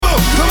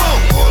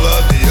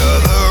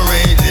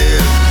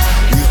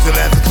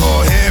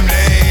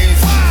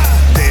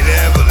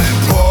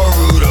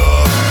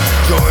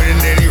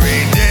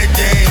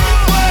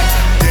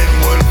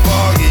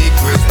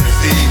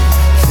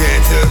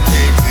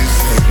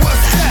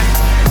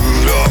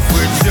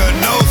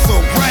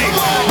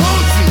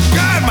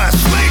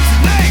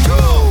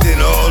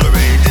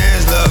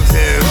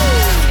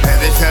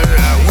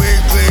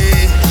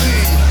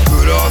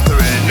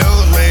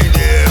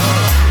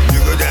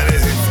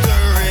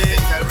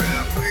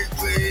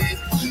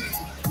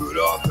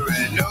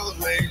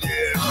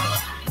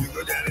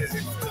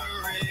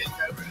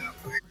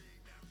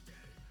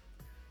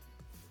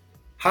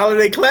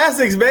Holiday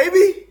classics,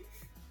 baby.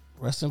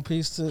 Rest in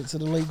peace to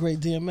the late great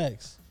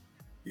DMX.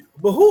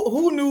 But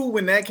who knew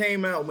when that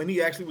came out, when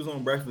he actually was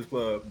on Breakfast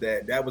Club,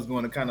 that was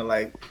going to kind of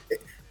like,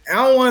 I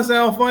don't want to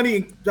sound funny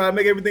and try to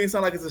make everything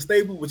sound like it's a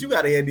staple, but you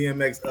got to hear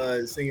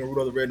DMX singing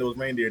Rudolph the Red-Nosed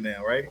Reindeer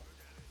now, right?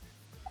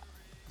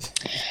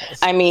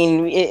 I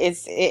mean,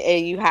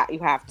 you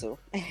have to.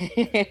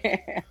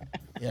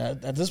 Yeah,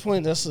 at this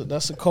point, that's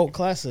a cult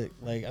classic.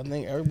 Like I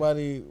think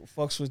everybody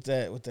fucks with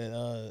that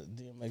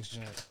DMX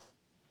joint.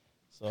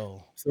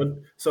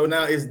 So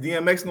now is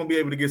DMX gonna be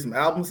able to get some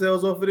album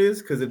sales off of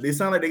this? Because they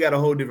sound like they got a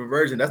whole different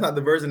version. That's not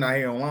the version I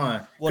hear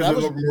online.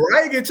 Because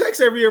Mariah get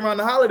checks every year around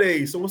the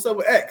holidays. So what's up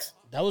with X?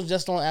 That was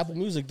just on Apple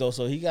Music though,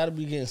 so he got to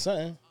be getting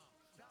something.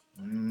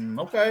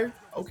 Okay.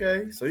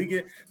 So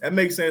that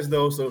makes sense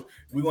though. So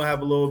we're gonna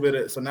have a little bit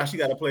of. So now she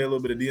got to play a little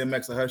bit of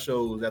DMX at her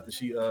shows after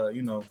she,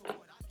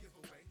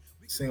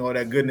 sing all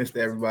that goodness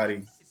to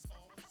everybody.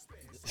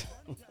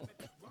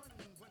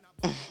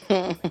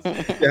 Yeah,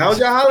 how was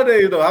your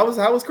holiday though?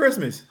 How was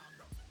Christmas?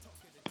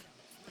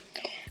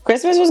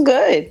 Christmas was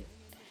good.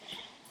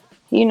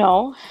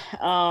 Not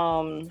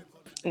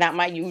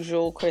my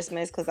usual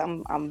Christmas because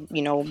I'm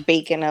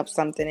baking up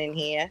something in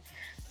here.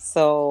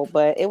 So,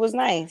 but it was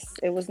nice.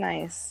 It was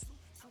nice.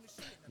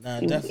 Nah,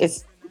 definitely.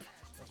 It's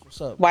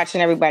what's up?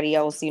 Watching everybody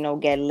else,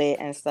 get lit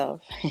and stuff.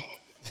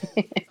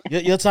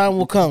 Your time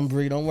will come,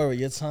 Bree. Don't worry.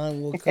 Your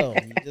time will come.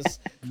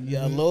 You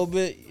got a little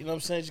bit, you know what I'm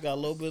saying? You got a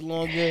little bit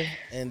longer,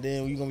 and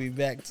then we're going to be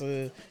back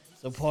to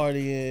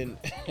partying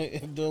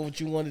and doing what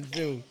you want to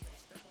do.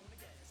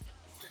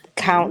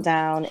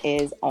 Countdown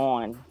is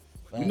on.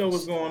 You know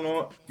what's going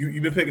on?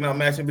 You been picking out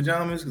matching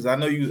pajamas? Because I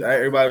know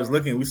everybody was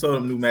looking. We saw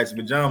them new matching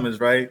pajamas,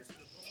 right?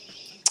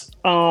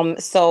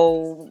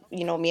 So,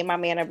 me and my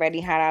man already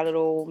had our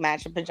little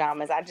matching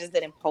pajamas. I just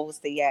didn't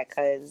post it yet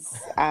because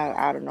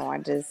I don't know.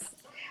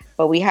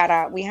 But we had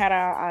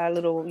our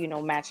little,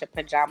 matching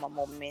pajama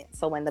moment.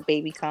 So when the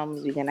baby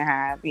comes, we're gonna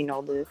have,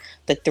 the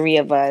three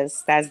of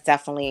us. That's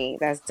definitely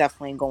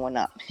going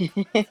up.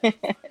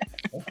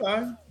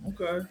 Okay.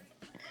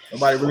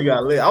 Nobody really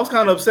got lit. I was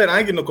kind of upset. I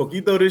didn't get no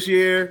coquito this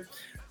year.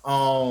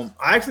 I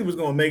actually was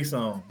gonna make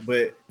some,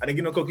 but I didn't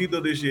get no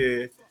coquito this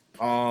year.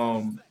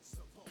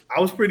 I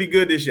was pretty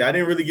good this year. I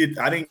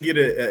didn't get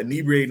a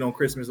inebriating on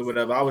Christmas or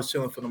whatever. I was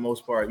chilling for the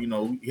most part.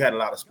 We had a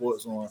lot of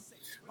sports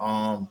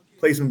on.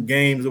 Play some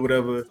games or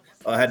whatever.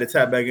 Had to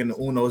tap back into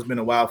Uno. It's been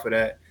a while for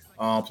that.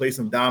 Play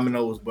some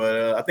dominoes,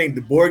 but I think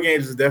the board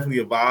games is definitely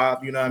a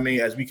vibe. You know what I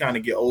mean? As we kind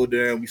of get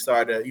older and we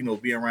start to,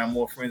 be around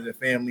more friends and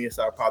family and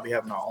start probably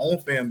having our own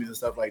families and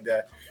stuff like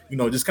that.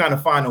 Just kind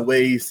of finding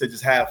ways to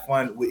just have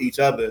fun with each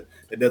other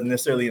that doesn't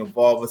necessarily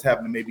involve us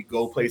having to maybe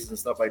go places and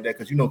stuff like that.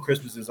 Because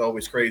Christmas is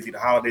always crazy. The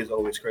holidays are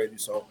always crazy.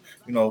 So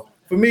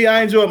for me,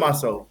 I enjoy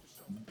myself.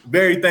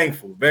 Very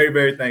thankful. Very,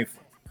 very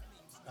thankful.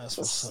 That's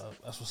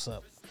what's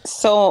up.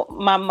 So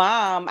my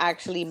mom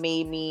actually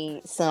made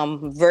me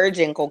some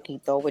virgin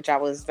coquito, which I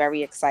was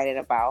very excited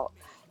about.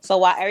 So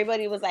while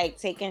everybody was like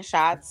taking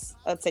shots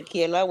of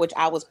tequila, which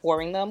I was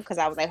pouring them because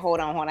I was like, hold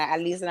on, at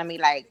least let me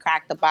like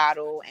crack the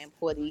bottle and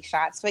pour these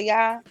shots for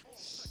y'all.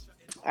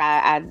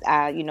 I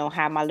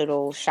had my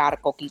little shot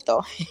of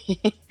coquito,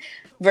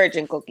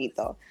 virgin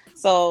coquito.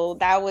 So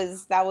that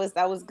was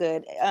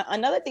good.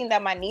 Another thing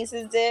that my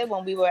nieces did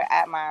when we were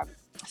at my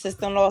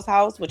sister-in-law's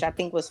house, which I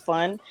think was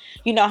fun.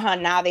 You know how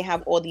now they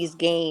have all these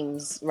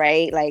games,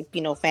 right? Like,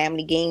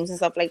 family games and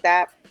stuff like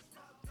that.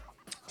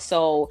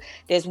 So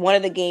there's one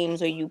of the games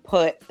where you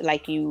put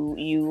like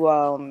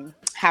you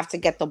have to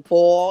get the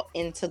ball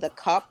into the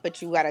cup,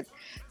 but you gotta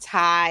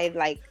tie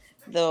like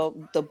the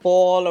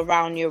ball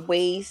around your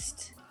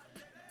waist,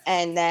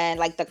 and then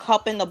like the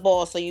cup and the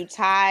ball. So you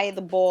tie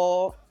the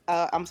ball,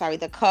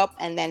 the cup,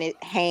 and then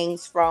it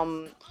hangs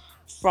from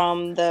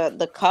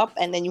the cup,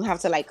 and then you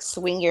have to like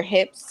swing your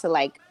hips to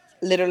like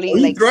literally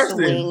like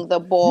swing the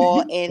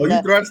ball in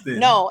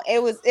No,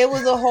 it was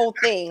a whole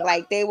thing.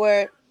 Like it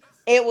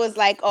was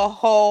like a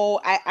whole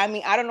I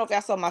mean, I don't know if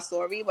y'all saw my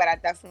story, but I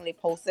definitely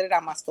posted it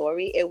on my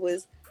story. It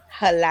was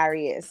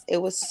hilarious.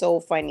 It was so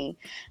funny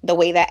the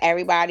way that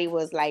everybody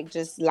was like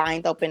just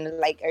lined up in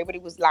like everybody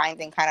was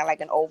lined in kind of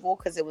like an oval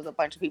because it was a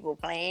bunch of people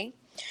playing,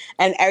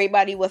 and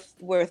everybody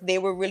they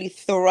were really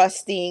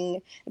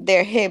thrusting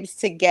their hips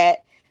to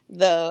get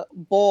the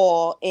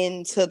ball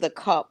into the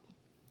cup.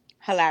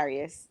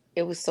 Hilarious.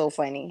 It was so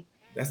funny.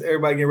 That's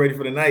everybody getting ready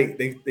for the night.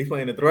 They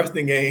playing the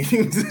thrusting games.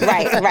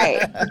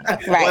 Right.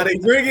 While they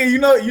drinking,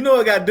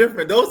 it got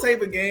different. Those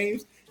type of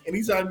games,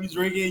 anytime you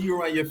drinking, you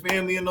around your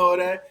family and all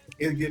that,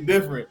 it get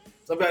different.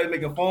 Somebody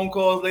making phone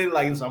calls later,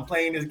 like, so I'm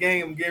playing this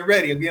game, I'm getting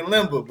ready, I'm getting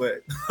limber,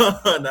 but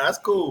that's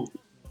cool.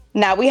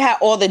 Now we had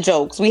all the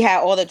jokes. One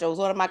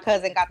of my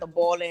cousins got the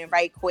ball in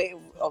right quick.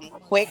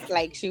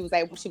 Like she was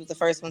the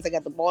first one to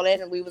get the ball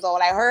in, and we was all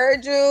like,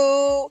 "Heard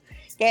you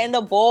getting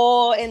the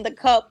ball in the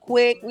cup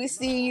quick. We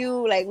see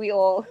you." Like we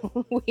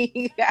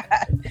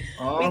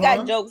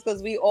got jokes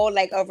because we all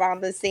like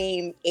around the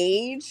same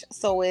age.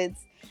 So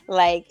it's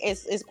Like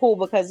it's cool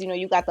because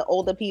you got the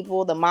older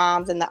people, the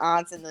moms and the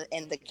aunts in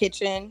the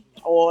kitchen,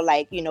 or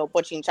like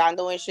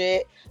bochinchando and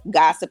shit,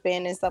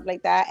 gossiping and stuff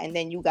like that, and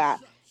then you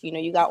got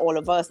all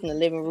of us in the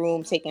living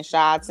room taking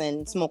shots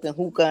and smoking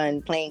hookah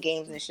and playing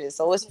games and shit.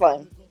 So it's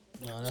fun.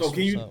 No, So that's can what's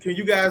you up. can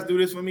you guys do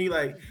this for me?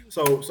 Like,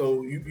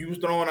 so you was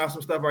throwing out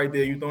some stuff right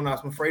there. You throwing out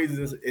some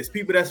phrases. It's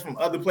people that's from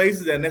other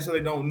places that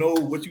necessarily don't know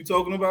what you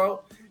talking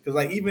about. Because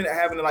like even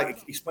having to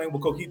like explain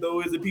what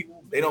coquito is to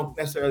people, they don't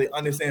necessarily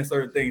understand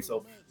certain things.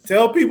 So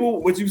tell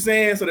people what you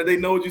saying so that they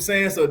know what you're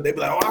saying. So they be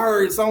like, oh, I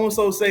heard so and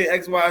so say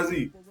X Y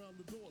Z.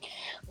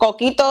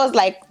 Coquito is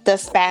like the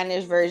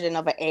Spanish version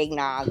of an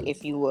eggnog,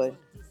 if you would.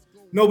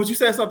 No, but you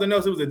said something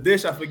else. It was a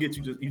dish. I forget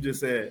you just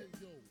said.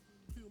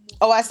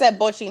 Oh, I said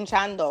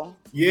bochinchando,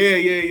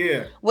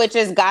 Yeah. which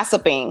is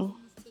gossiping.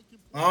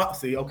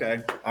 See,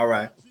 okay, all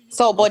right.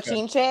 So Okay.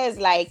 bochinche is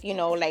like,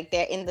 like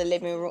they're in the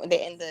living room,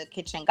 they're in the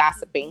kitchen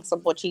gossiping. So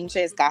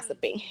bochinche is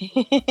gossiping.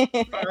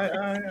 All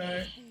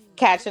right.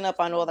 Catching up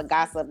on all the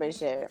gossip and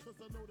shit.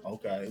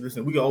 Okay.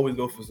 Listen, we can always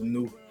go for some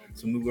new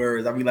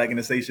words. I be liking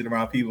to say shit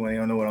around people and they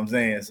don't know what I'm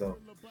saying. So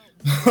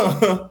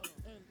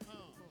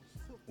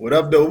what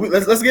up though?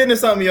 Let's get into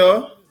something,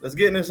 y'all. Let's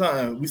get into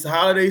something. It's the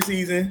holiday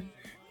season.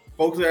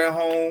 Folks are at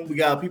home.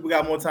 People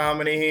got more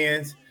time in their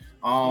hands.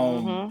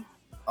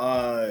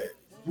 Mm-hmm.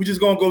 We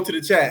just gonna go to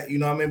the chat. You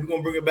know what I mean? We're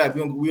gonna bring it back.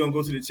 We gonna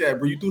go to the chat.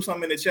 Bro, you threw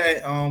something in the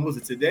chat. Was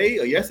it today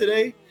or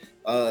yesterday?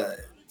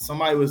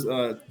 Somebody was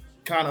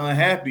kind of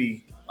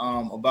unhappy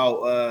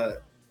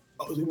about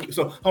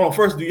so hold on.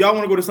 First, do y'all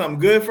want to go to something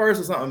good first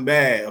or something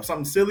bad? Or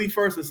something silly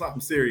first or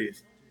something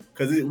serious?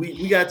 Because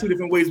we got two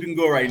different ways we can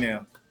go right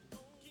now.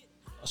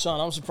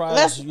 Sean, I'm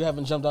surprised you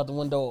haven't jumped out the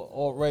window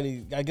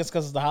already. I guess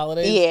because it's the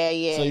holidays.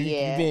 Yeah. So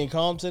you being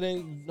calm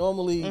today.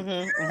 Normally,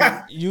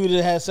 Mm-hmm. you would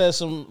have said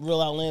some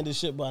real outlandish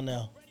shit by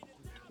now.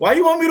 Why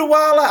you want me to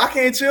wild out? I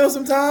can't chill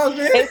sometimes,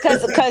 man.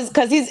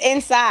 Because he's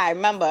inside.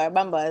 Remember,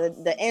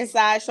 the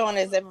inside Sean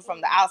is different from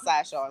the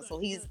outside Sean. So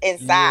he's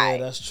inside.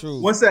 Yeah, that's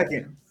true. 1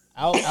 second.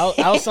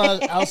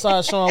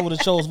 Outside Sean would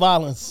have chose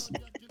violence.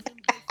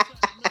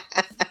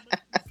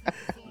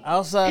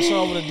 Outside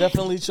Sean would have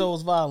definitely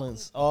chose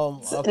violence.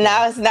 Okay.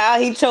 Now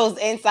he chose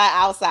inside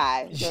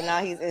outside. So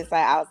now he's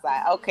inside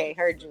outside. Okay,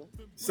 heard you.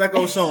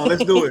 Second Sean,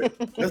 let's do it.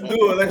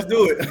 Let's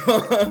do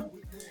it.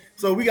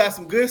 So we got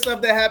some good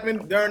stuff that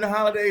happened during the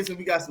holidays, and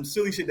we got some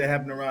silly shit that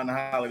happened around the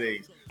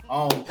holidays.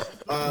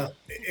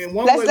 In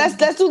one way,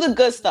 let's do the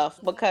good stuff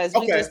because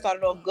we Okay. just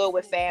started off good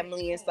with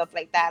family and stuff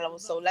like that.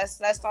 So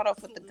let's start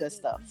off with the good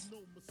stuff,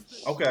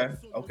 okay.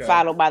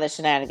 followed by the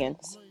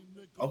shenanigans.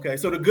 Okay,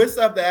 so the good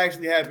stuff that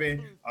actually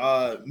happened,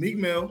 Meek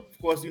Mill,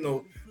 of course,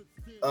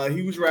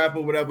 huge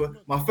rapper, whatever.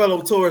 My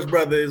fellow Taurus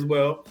brother as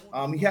well.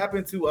 He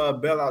happened to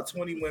bail out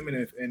 20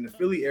 women in the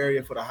Philly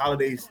area for the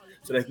holidays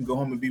so they can go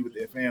home and be with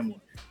their family.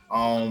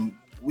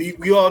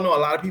 We all know a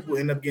lot of people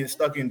end up getting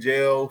stuck in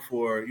jail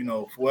for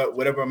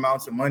whatever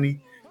amounts of money.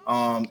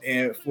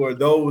 And for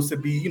those to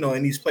be,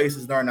 in these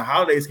places during the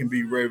holidays can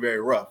be very,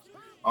 very rough.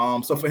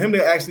 So for him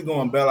to actually go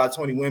and bail out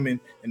 20 women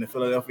in the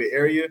Philadelphia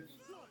area,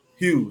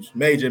 huge,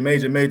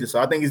 major. So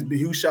I think it's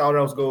huge shout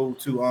outs go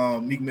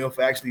to Meek Mill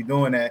for actually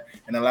doing that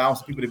and allowing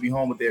some people to be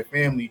home with their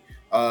family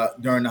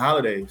during the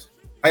holidays.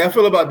 How y'all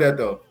feel about that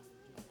though?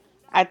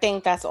 I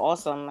think that's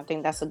awesome. I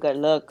think that's a good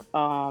look.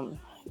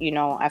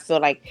 I feel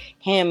like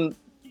him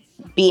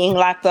being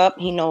locked up,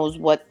 he knows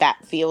what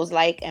that feels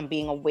like, and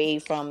being away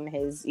from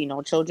his,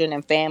 children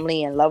and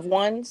family and loved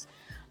ones.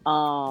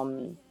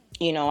 I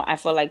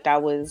feel like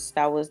that was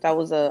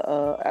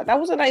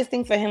a nice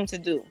thing for him to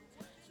do.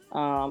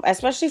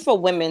 Especially for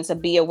women to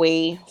be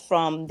away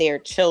from their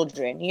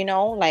children,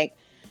 not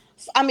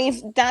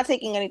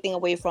taking anything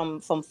away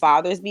from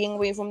fathers being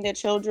away from their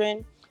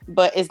children,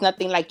 but it's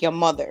nothing like your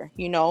mother,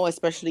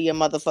 especially your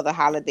mother for the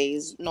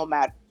holidays, no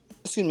matter,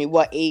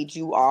 what age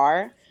you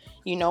are,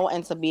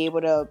 and to be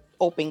able to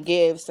open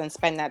gifts and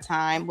spend that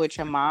time with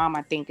your mom,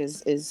 I think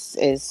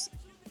is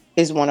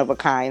one of a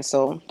kind.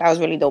 So that was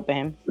really dope of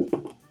him.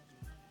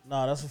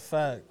 Nah, that's a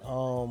fact.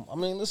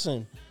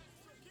 Listen,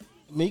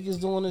 Meek is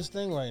doing his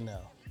thing right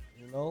now.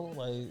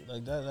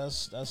 Like that.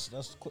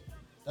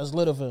 That's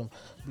lit of him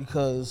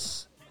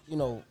because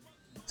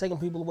taking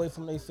people away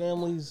from their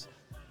families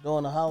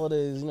during the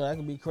holidays. That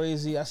can be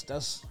crazy.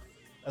 That's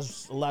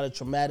a lot of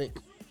traumatic,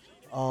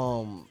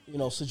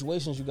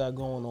 situations you got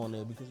going on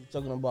there because you're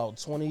talking about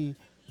 20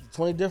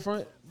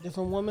 different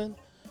women.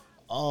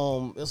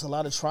 It's a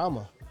lot of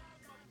trauma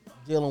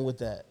dealing with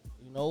that.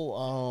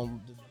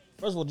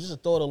 First of all, just a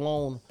thought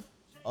alone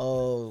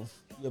of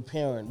your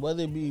parent,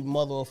 whether it be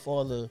mother or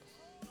father,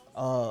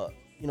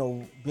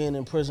 being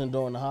in prison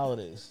during the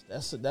holidays.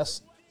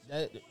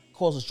 That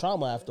causes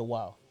trauma after a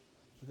while,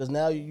 because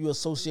now you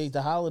associate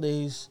the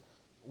holidays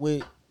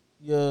with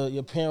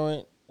your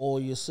parent or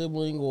your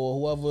sibling or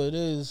whoever it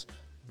is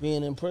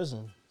being in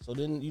prison. So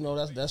then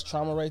that's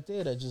trauma right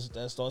there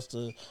that starts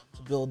to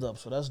build up.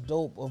 So that's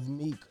dope of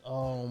Meek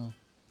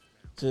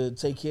to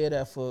take care of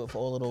that for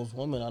all of those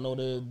women. I know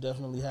they're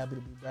definitely happy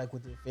to be back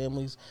with their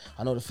families.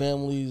 I know the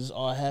families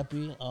are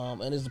happy,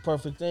 and it's the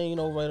perfect thing, you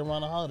know, right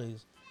around the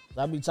holidays.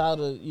 I'd be tired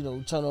of, you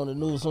know, turning on the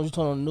news. As soon as you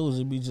turn on the news,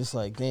 it'd be just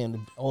like,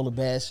 damn, all the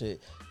bad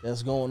shit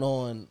that's going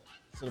on,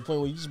 to the point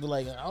where you just be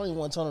like, I don't even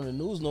want to turn on the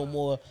news no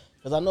more,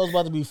 because I know it's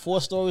about to be 4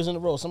 stories in a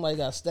row. Somebody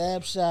got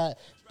stabbed, shot,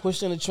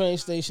 pushed in a train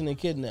station, and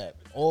kidnapped,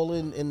 all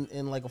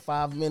in like a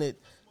 5-minute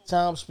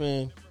time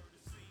span.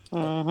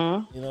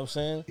 Mm-hmm. You know what I'm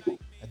saying?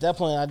 At that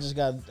point, I just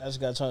got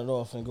to turn it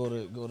off and go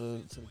to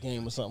the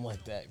game or something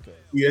like that.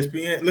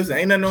 ESPN. Listen,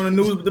 ain't nothing on the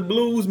news but the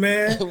Blues,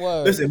 man.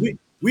 Listen,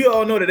 we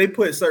all know that they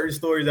put certain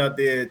stories out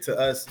there to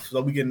us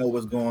so we can know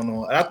what's going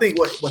on. And I think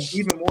what's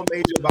even more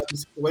major about the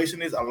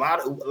situation is a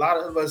lot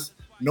of us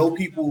know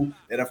people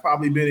that have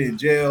probably been in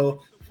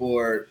jail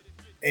for,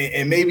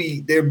 and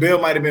maybe their bill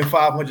might have been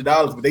 $500,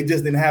 but they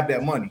just didn't have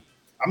that money.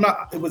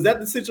 Was that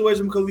the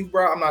situation with Khalif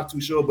Brown? I'm not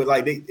too sure, but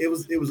like it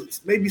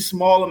was maybe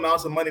small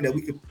amounts of money that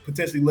we could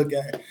potentially look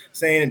at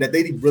saying that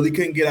they really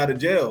couldn't get out of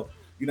jail.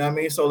 You know what I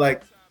mean? So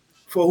like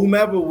for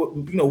whomever,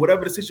 you know,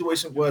 whatever the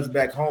situation was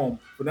back home,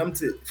 for him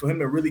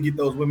to really get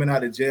those women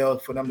out of jail,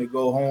 for them to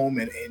go home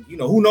and you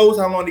know, who knows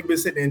how long they've been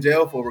sitting in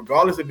jail for,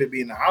 regardless of it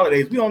being the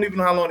holidays. We don't even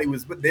know how long he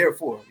was there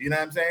for. You know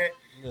what I'm saying?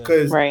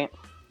 Because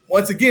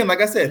once again,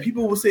 like I said,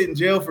 people will sit in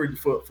jail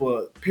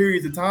for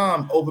periods of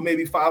time over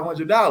maybe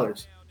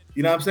 $500.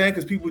 You know what I'm saying?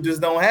 Because people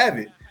just don't have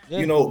it. Yeah.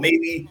 You know,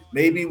 maybe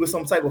with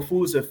some type of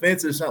foolish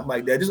offense or something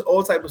like that. Just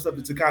all type of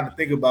stuff to kind of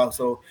think about.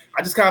 So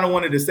I just kind of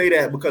wanted to say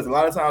that, because a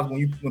lot of times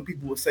when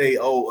people would say,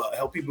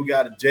 help people get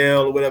out of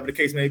jail or whatever the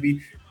case may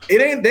be,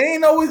 they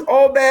ain't always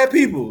all bad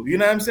people. You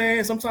know what I'm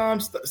saying?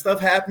 Sometimes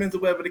stuff happens or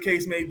whatever the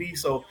case may be.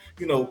 So,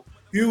 you know,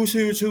 huge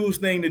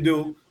thing to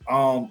do.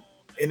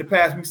 In the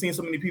past, we've seen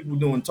so many people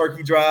doing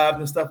turkey drives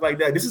and stuff like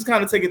that. This is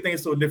kind of taking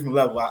things to a different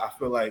level. I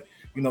feel like,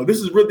 you know, this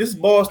is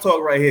boss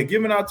talk right here.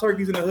 Giving out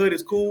turkeys in the hood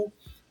is cool.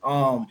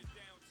 I'll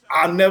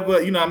never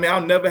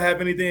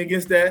have anything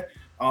against that.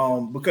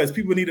 Because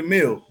people need a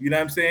meal. You know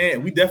what I'm saying?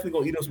 And we definitely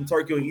gonna eat on some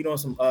turkey or eat on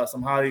some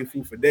holiday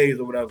food for days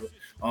or whatever.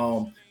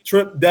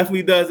 Trip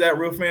definitely does that.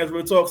 Real Fans,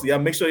 Real Talk. So y'all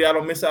make sure y'all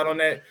don't miss out on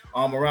that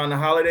around the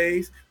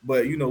holidays.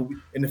 But you know,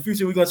 in the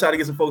future, we're gonna try to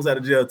get some folks out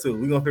of jail too.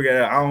 We're gonna figure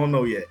it out. I don't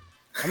know yet.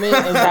 I mean,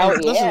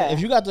 listen, if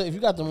you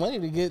got the money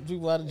to get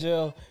people out of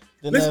jail,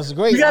 then that's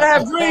great. You gotta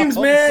have dreams,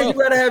 man. You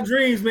gotta have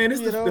dreams, man. This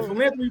is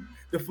the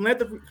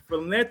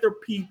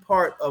philanthropy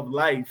part of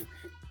life.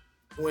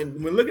 When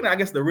looking at, I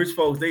guess, the rich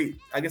folks,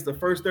 the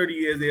first 30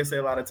 years, they say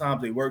a lot of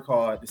times they work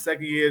hard. The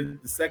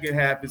second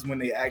half is when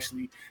they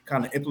actually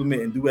kind of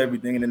implement and do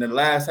everything. And then the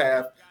last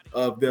half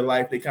of their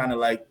life, they kind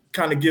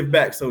of give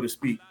back, so to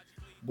speak.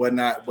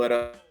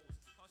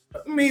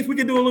 I mean, if we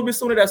could do a little bit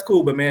sooner, that's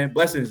cool. But man,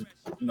 blessings.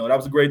 You know, that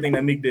was a great thing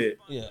that Meek did.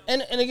 Yeah,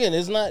 and again,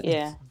 it's not.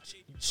 Yeah.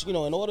 You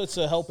know, in order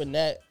to help in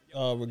that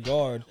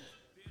regard,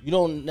 you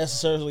don't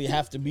necessarily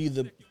have to be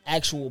the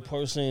actual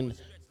person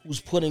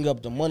who's putting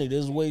up the money.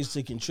 There's ways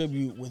to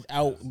contribute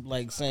without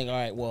like saying, all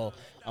right, well,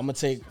 I'm gonna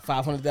take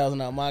 $500,000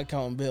 out of my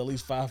account and bail at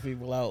least 5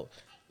 people out.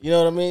 You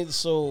know what I mean?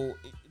 So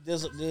there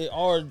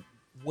are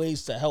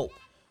ways to help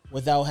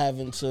without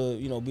having to,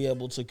 you know, be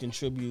able to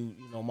contribute,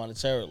 you know,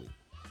 monetarily.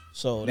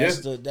 So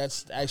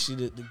that's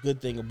actually the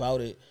good thing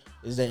about it,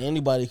 is that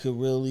anybody could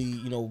really,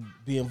 you know,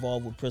 be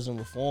involved with prison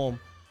reform.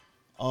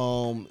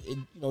 It,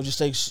 you know, just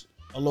takes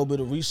a little bit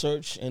of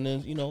research, and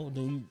then then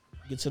you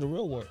get to the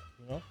real work.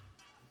 You know.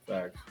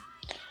 Facts.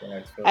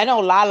 I know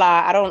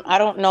Lala. I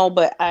don't know,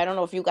 but I don't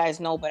know if you guys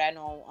know, but I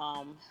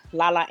know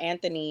Lala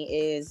Anthony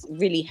is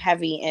really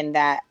heavy in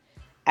that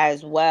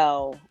as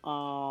well.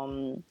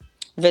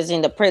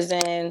 Visiting the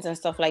prisons and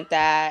stuff like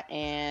that,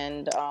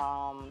 and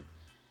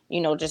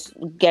just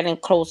getting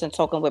close and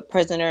talking with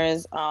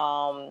prisoners.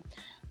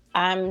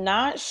 I'm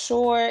not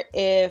sure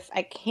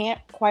I can't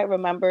quite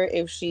remember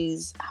if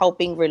she's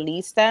helping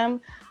release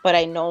them, but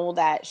I know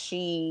that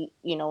she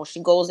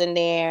goes in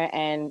there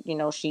and,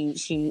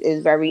 she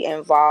is very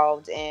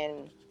involved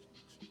in,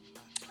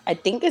 I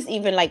think it's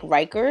even like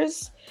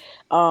Rikers,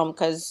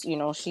 because,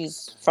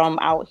 she's from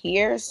out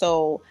here.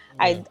 So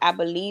yeah. I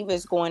believe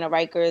it's going to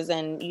Rikers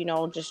and,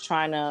 just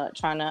trying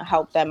to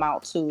help them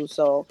out too.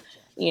 So,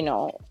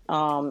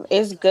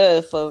 it's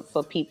good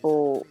for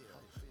people,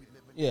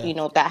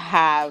 that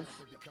have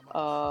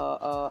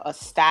a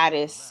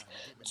status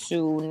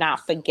to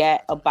not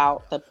forget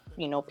about the,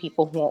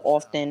 people who are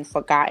often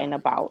forgotten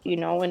about,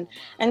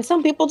 and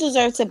some people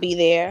deserve to be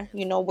there.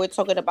 We're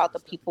talking about the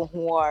people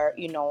who are,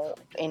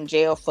 in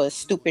jail for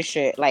stupid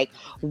shit like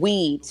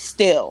weed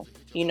still,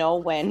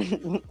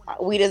 when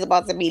weed is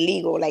about to be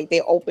legal, like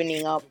they're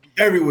opening up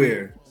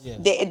everywhere.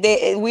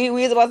 Yeah.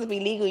 We is about to be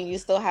legal, and you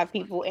still have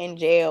people in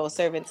jail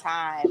serving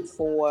time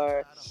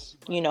for,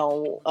 an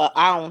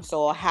ounce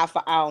or half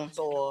an ounce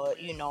or,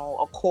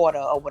 a quarter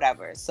or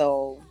whatever.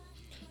 So,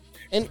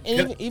 and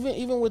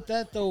even with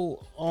that though,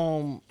 you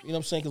know what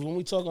I'm saying? Because when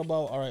we talk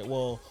about, all right,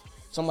 well,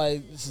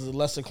 this is a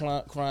lesser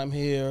crime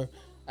here,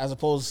 as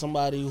opposed to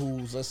somebody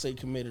who's, let's say,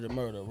 committed a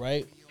murder,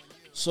 right?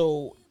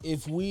 So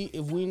if we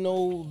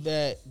know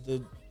that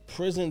the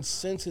prison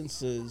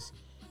sentences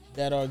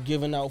that are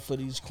given out for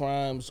these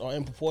crimes are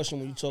in proportion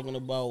when you're talking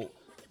about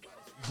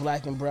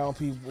black and brown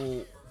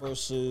people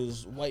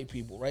versus white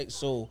people, right?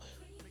 So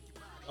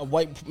a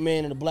white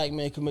man and a black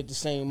man commit the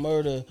same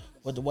murder,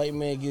 but the white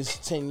man gets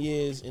 10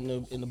 years and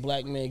the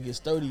black man gets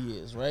 30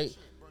 years, right?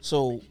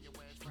 So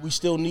we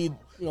still need,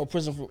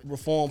 prison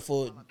reform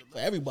for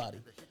everybody.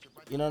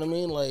 You know what I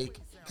mean? Like,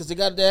 because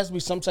there has to be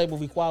some type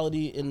of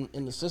equality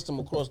in the system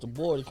across the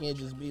board. It can't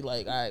just be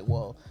like, all right,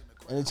 well,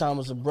 anytime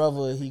it's a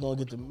brother, he gonna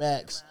get the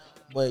max.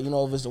 But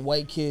if it's a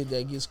white kid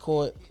that gets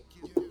caught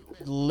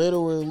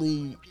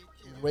literally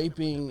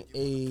raping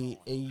a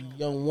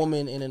young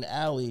woman in an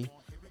alley,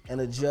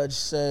 and a judge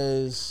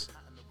says,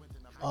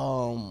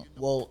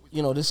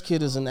 this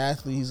kid is an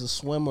athlete, he's a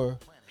swimmer,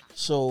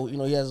 so he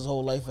has his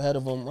whole life ahead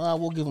of him.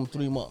 We'll give him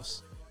 3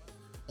 months,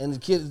 and the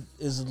kid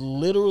is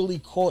literally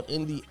caught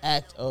in the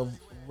act of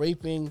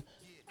raping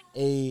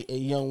a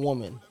young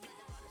woman,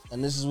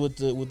 and this is what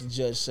the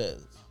judge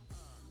says.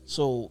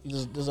 So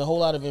there's a whole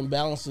lot of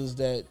imbalances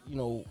that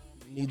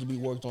need to be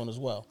worked on as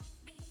well.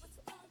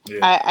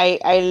 Yeah.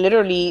 I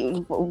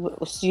literally,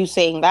 you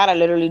saying that, I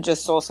literally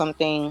just saw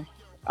something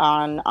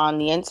on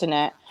the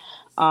internet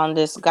on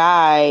this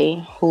guy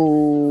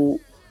who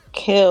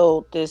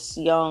killed this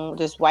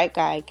white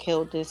guy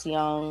killed this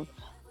young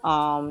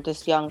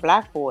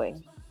black boy.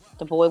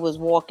 The boy was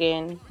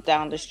walking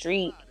down the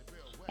street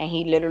and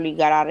he literally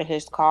got out of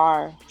his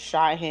car,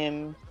 shot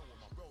him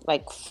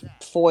like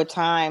 4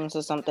 times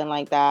or something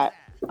like that.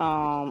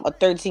 A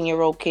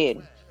 13-year-old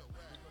kid.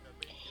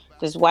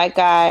 This white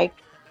guy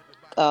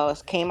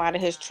came out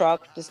of his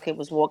truck. This kid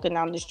was walking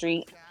down the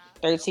street.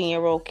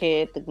 13-year-old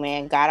kid. The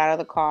man got out of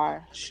the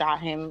car, shot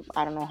him,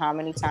 I don't know how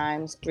many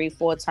times,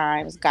 3-4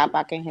 times, got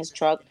back in his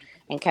truck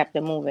and kept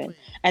it moving.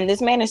 And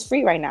this man is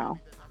free right now.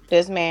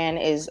 This man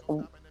is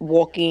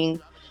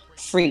walking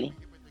free.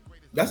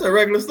 That's a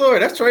regular story.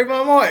 That's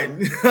Trayvon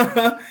Martin.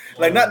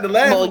 Like, not the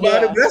last one,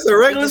 but that's a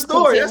regular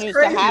story. That's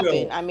crazy. To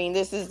happen. I mean,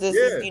 this is the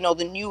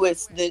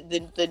newest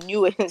the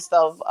newest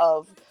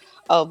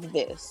of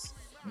this.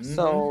 Mm-hmm.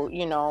 So,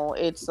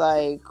 it's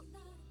like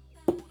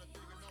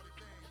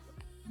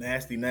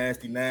nasty.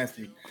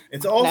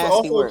 And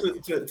also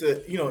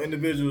to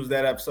individuals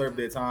that have served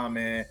their time,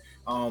 man.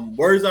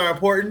 Words are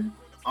important.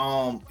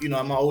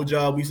 At my old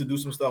job, we used to do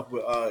some stuff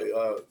with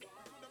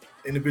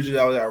individuals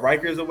that was at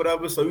Rikers or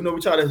whatever. So,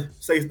 we try to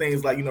say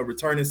things like,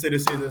 returning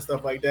citizens and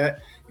stuff like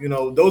that.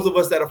 Those of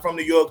us that are from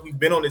New York, we've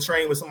been on the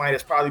train with somebody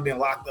that's probably been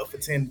locked up for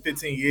 10,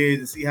 15 years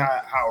and see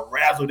how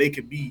razzled they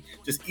could be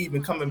just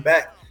even coming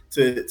back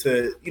to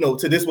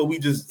this, what we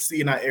just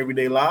see in our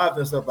everyday lives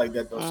and stuff like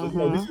that, though.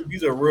 Mm-hmm. So,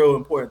 these are real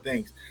important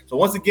things. So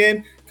once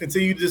again,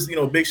 continue just,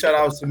 big shout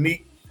outs to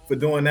Meek for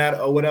doing that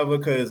or whatever.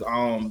 Cause,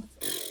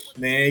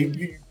 man,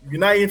 you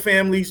uniting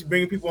families,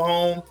 bringing people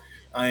home,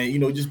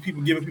 just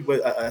people giving people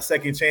a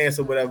second chance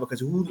or whatever. Cause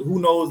who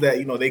knows that,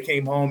 they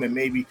came home and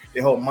maybe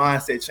their whole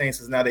mindset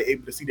changes. Now they're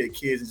able to see their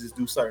kids and just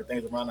do certain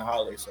things around the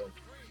holidays. So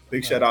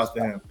big shout outs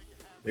to him.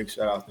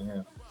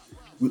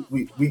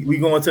 We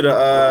going to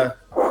the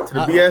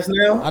BS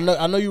now.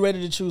 I know you're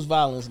ready to choose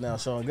violence now,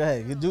 Sean. Go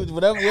ahead, you do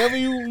whatever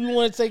you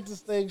want to take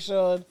this thing,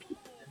 Sean.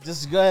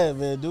 Just go ahead,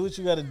 man. Do what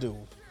you got to do.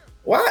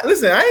 Why?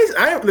 Listen,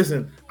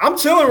 listen. I'm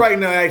chilling right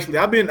now. Actually,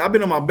 I've been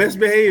on my best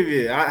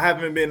behavior. I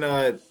haven't been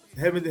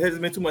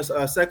hasn't been too much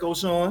Secco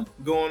Sean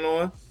going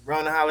on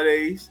around the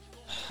holidays.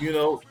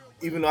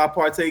 Even though I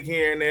partake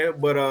here and there,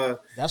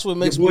 but that's what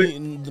makes me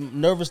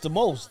nervous the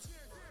most.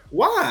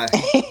 Why?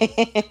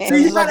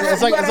 It's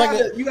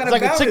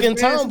like a ticking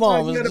time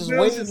bomb. It's just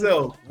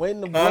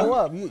waiting to blow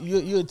up.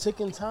 You're a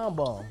ticking time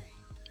bomb.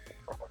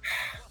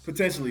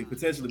 Potentially,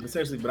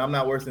 but I'm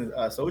not worse than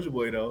Soulja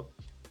Boy though.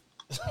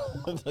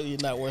 You're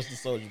not worse than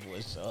Soulja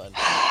Boy, Sean.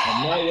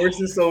 I'm not worse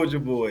than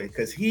Soulja Boy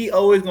because he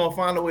always gonna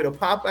find a way to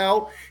pop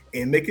out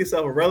and make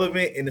himself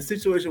relevant in a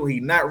situation where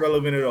he's not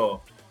relevant at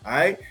all. All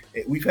right,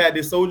 we've had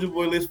this Soulja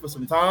Boy list for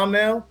some time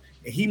now,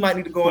 and he might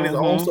need to go on his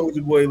own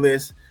Soulja Boy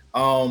list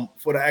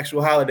for the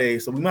actual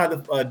holidays. So we might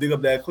have to dig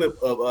up that clip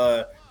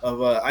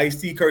of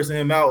Ice-T cursing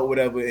him out or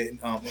whatever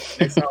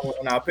next time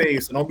on our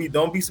page. So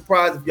don't be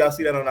surprised if y'all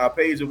see that on our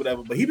page or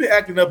whatever. But he been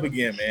acting up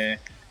again, man.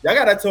 Y'all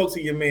gotta talk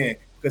to your man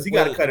because he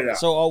gotta cut it out.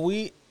 So are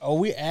we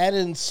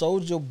adding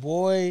Soulja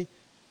Boy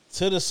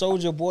to the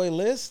Soulja Boy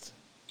list?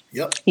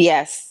 Yep.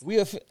 Yes.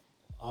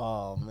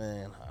 Oh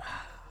man.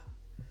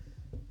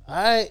 All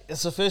right,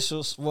 it's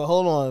official. Well,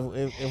 hold on.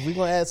 If we're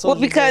gonna add Soulja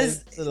Boy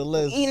to the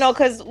list,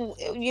 because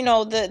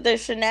the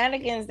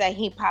shenanigans that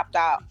he popped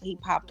up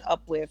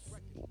with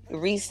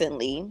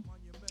recently,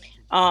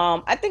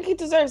 I think he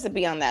deserves to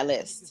be on that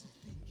list.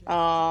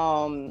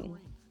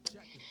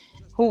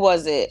 Who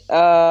was it?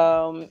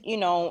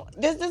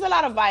 There's a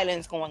lot of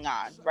violence going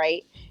on,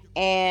 right?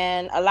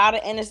 And a lot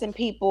of innocent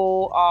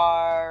people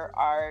are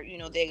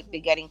they're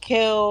getting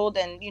killed,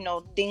 and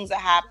things are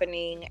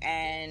happening,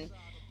 and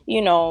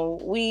it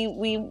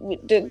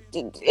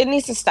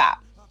needs to stop.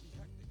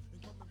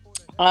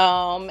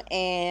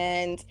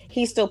 And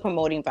he's still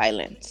promoting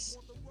violence.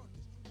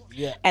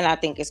 Yeah. And I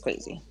think it's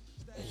crazy.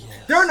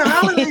 During the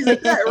holidays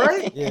at that,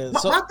 right? Yeah.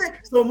 My thing,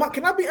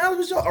 can I be honest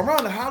with y'all?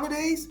 Around the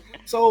holidays,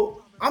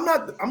 so I'm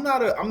not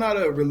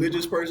a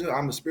religious person.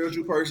 I'm a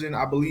spiritual person.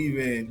 I believe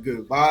in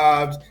good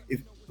vibes.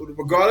 If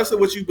regardless of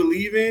what you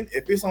believe in,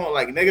 if it's on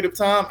like negative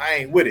time, I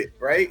ain't with it,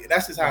 right? And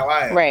that's just how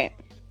I am. Right.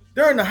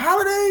 During the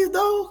holidays,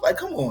 though, like,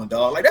 come on,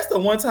 dog. Like, that's the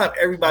one time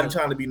everybody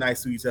trying to be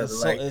nice to each other.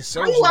 Like,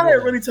 how you out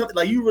here really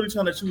you really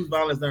trying to choose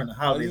violence during the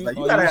holidays? Like,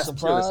 you gotta have some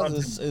shit or something.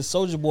 It's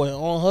Soulja Boy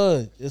on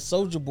HUD. It's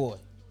Soulja Boy.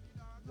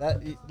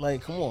 That,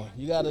 like, come on,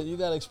 you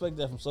gotta expect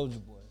that from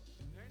Soulja Boy.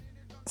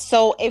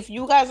 So if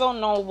you guys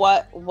don't know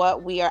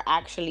what we are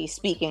actually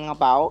speaking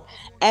about,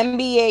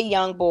 NBA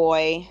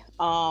YoungBoy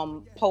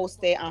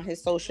posted on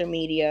his social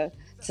media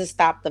to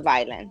stop the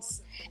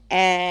violence,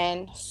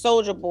 and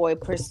Soulja Boy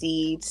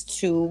proceeds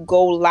to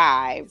go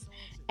live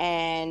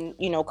and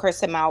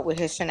curse him out with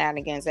his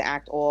shenanigans and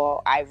act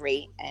all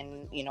irate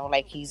and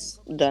like he's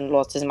done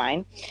lost his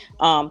mind,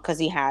 because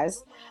he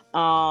has,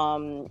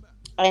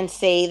 and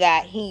say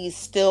that he's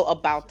still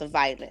about the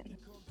violence.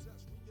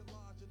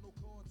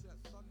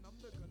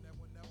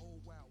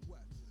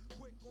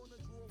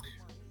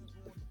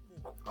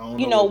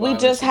 We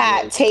just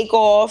had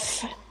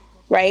Takeoff,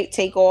 right?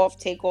 Takeoff,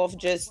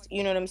 just,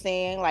 you know what I'm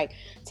saying? Like,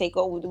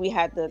 Takeoff, we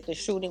had the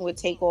shooting with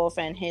Takeoff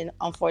and him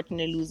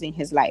unfortunately losing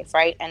his life,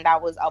 right? And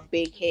that was a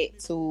big hit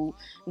to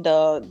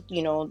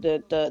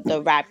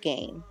the rap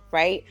game,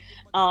 right?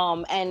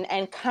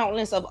 And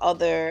countless of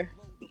other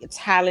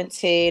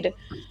talented,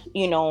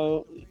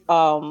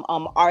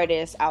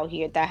 artists out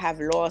here that have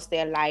lost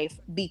their life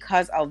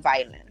because of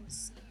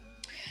violence.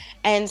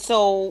 And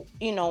so,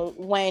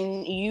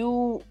 when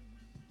you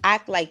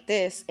act like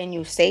this and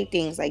you say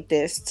things like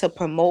this to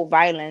promote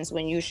violence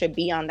when you should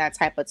be on that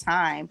type of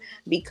time,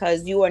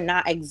 because you are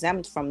not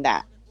exempt from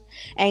that.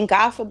 And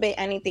God forbid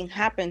anything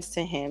happens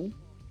to him,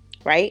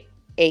 right?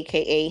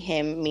 AKA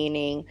him,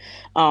 meaning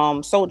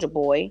Soulja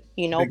Boy,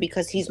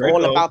 because he's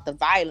all about the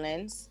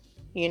violence,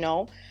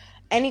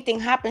 anything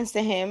happens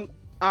to him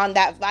on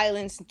that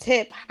violence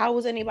tip, how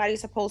is anybody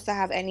supposed to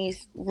have any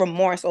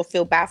remorse or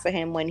feel bad for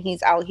him when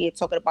he's out here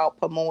talking about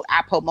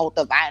I promote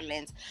the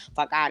violence,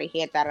 fuck out of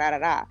here, da da da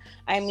da.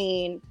 I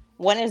mean,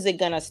 when is it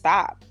gonna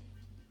stop?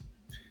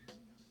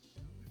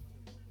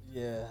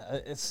 Yeah,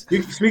 it's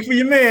speak for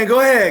your man. Go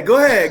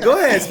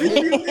ahead. Speak for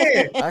your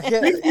man. I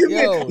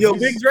can't. Yo,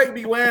 Big Drake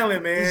be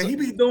wailing, man. He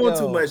be doing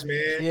too much,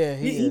 man. Yeah,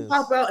 he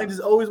pop out and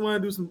just always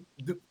want to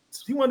do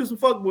he want to do some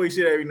fuckboy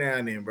shit every now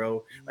and then,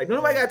 bro. Like,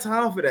 nobody got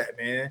time for that,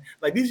 man.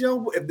 Like, these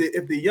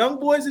if the young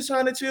boys is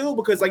trying to chill,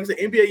 because like you said,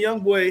 NBA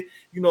YoungBoy,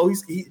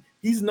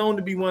 he's known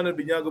to be one of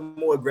the younger,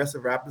 more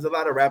aggressive rappers. A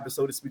lot of rappers,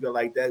 so to speak, are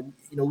like that.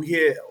 We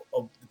hear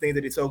of the things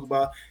that they talk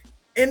about.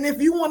 And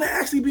if you want to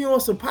actually be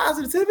on some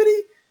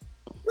positivity,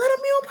 let him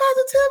be on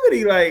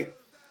positivity. Like,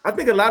 I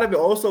think a lot of it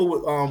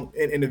also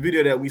in the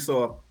video that we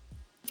saw,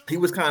 he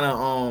was kind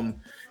of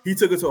he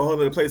took it to a whole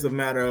other place of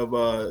matter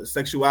of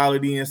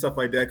sexuality and stuff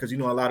like that. Because, a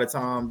lot of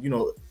times,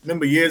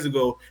 remember years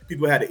ago,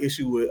 people had an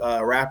issue with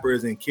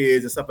rappers and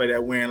kids and stuff like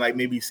that wearing like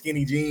maybe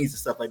skinny jeans and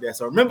stuff like that.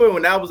 So remember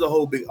when that was a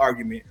whole big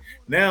argument.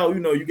 Now,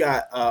 you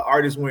got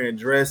artists wearing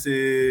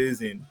dresses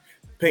and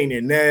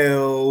painting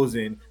nails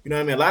and,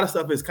 a lot of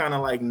stuff is kind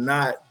of like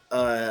not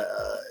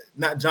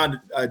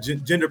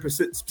gender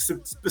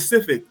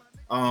specific.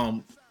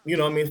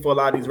 For a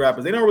lot of these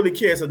rappers, they don't really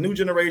care. It's a new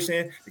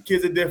generation. The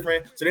kids are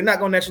different, so they're not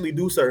gonna naturally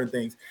do certain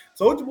things.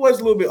 Soulja Boy's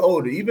a little bit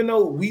older, even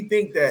though we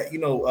think that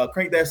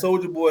Crank That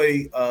Soulja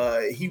Boy,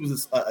 he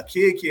was a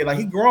kid. Like,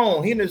 he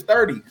grown, he in his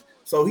 30s,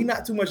 so he's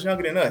not too much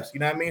younger than us.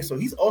 You know what I mean? So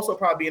he's also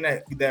probably in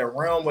that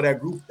realm or that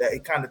group that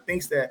it kind of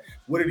thinks that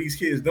what are these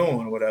kids doing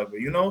or whatever,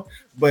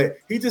 But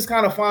he just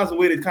kind of finds a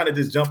way to kind of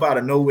just jump out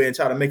of nowhere and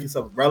try to make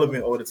himself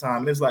relevant all the time.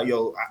 And it's like,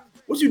 yo,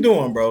 what you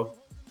doing, bro?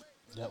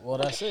 Yeah, well,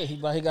 that's it. He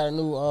got a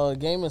new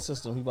gaming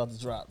system he about to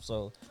drop,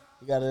 so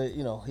he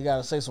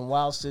gotta say some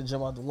wild shit,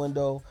 jump out the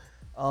window,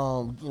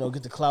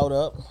 get the clout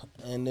up,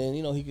 and then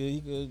he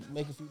could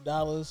make a few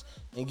dollars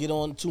and get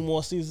on 2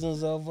 more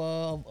seasons of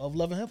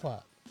Love and Hip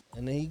Hop,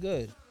 and then he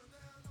good.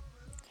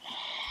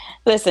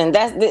 Listen,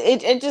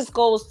 it just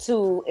goes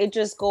to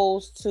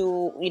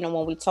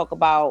when we talk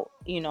about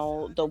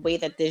the way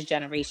that this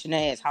generation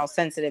is, how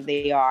sensitive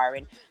they are,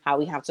 and how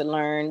we have to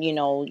learn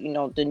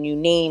the new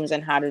names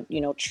and how to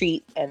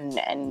treat and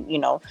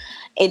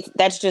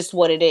that's just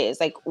what it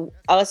is. Like,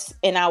 us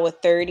in our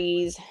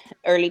 30s,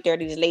 early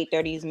 30s, late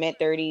 30s, mid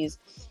 30s,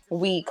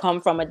 we come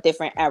from a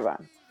different era.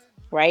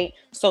 Right?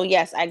 So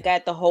yes, I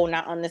got the whole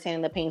not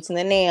understanding the painting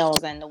the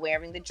nails and the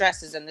wearing the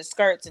dresses and the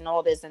skirts and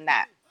all this and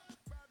that.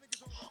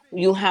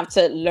 You have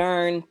to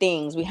learn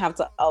things. We have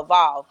to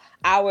evolve.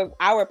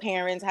 Our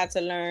parents had to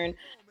learn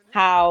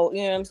how,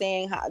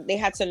 how they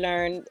had to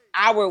learn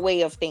our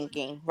way of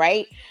thinking,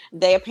 right?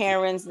 Their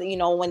parents,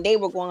 when they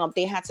were growing up,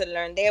 they had to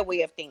learn their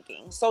way of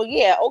thinking. So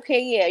yeah, okay,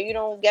 yeah, you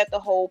don't get the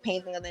whole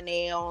painting of the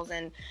nails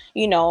and,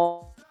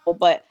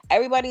 but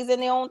everybody's in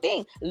their own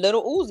thing.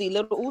 Little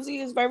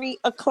Uzi is very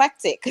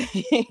eclectic,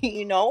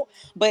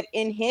 but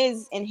in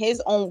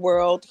his own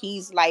world,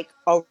 he's like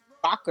a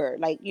rocker.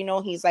 Like,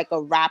 he's like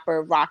a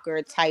rapper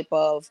rocker type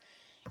of,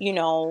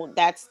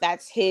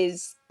 that's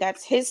his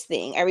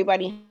thing.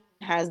 Everybody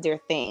has their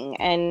thing.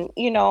 And,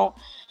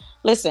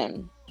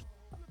 listen,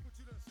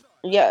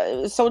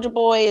 yeah, Soulja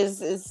Boy is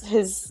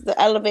the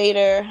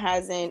elevator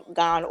hasn't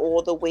gone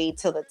all the way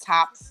to the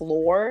top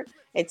floor.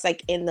 It's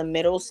like in the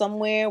middle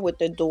somewhere with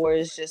the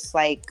doors just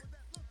like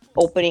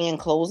opening and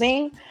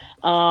closing.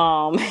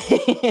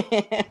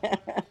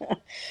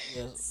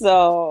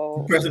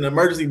 So pressing the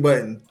emergency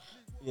button.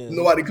 Yeah.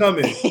 Nobody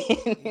coming.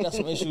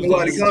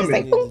 Nobody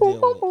coming.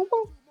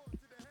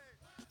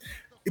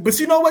 But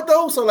you know what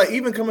though? So like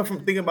even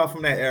thinking about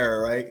from that era,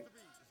 right?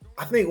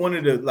 I think one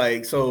of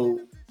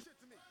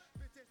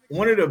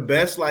the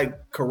best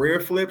like career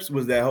flips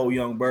was that whole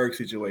Young Berg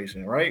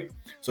situation, right?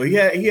 So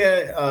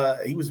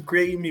he was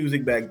creating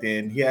music back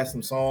then. He had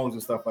some songs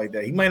and stuff like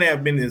that. He might not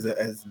have been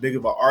as big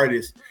of an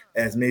artist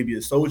as maybe a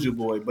Soulja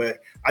Boy, but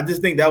I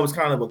just think that was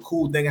kind of a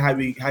cool thing how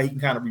he can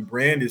kind of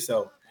rebrand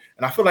himself.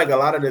 And I feel like a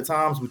lot of the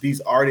times with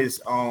these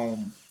artists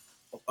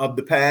of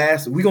the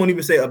past, we don't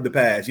even say of the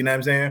past, you know what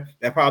I'm saying?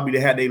 That probably they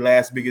had their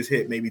last biggest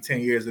hit maybe 10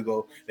 years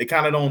ago. They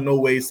kind of don't know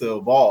ways to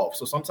evolve.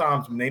 So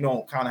sometimes when they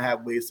don't kind of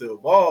have ways to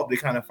evolve, they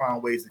kind of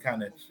find ways to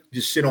kind of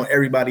just shit on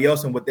everybody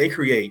else and what they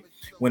create.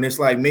 When it's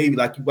like maybe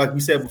like we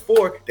said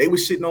before, they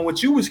was shitting on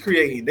what you was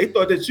creating. They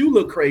thought that you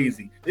looked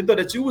crazy. They thought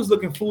that you was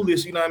looking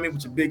foolish, you know what I mean,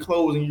 with your big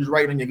clothes and you was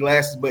writing on your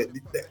glasses. But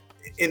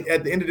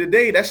at the end of the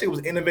day, that shit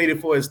was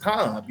innovative for its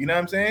time. You know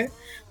what I'm saying?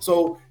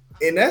 So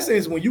in that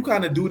sense, when you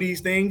kind of do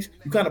these things,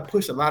 you kind of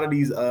push a lot of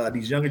these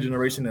younger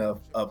generation of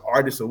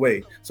artists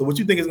away. So what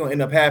you think is going to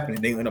end up happening?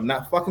 They end up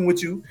not fucking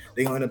with you.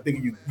 They going to end up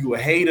thinking you a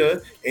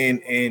hater,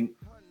 and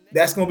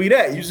that's going to be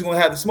that. You're just going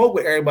to have to smoke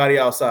with everybody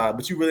outside,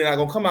 but you really not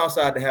going to come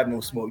outside to have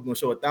no smoke. You're going to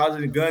show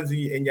 1,000 guns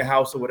in your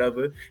house or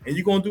whatever, and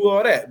you're going to do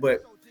all that.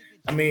 But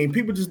I mean,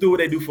 people just do what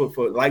they do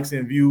for likes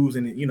and views,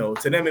 and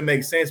to them it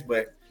makes sense.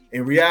 But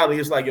in reality,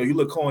 it's like, yo, you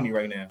look corny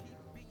right now.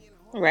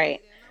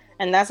 Right.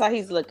 And that's how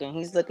he's looking.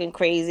 He's looking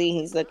crazy.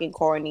 He's looking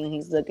corny.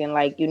 He's looking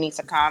like you need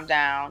to calm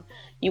down.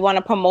 You want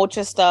to promote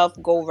your stuff,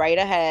 go right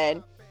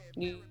ahead.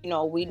 We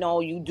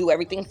know you do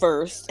everything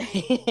first.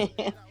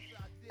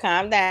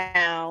 Calm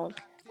down.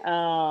 You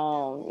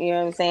know what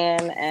I'm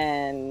saying?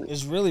 And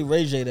it's really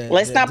Ray J that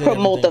let's not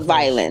promote the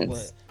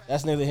violence.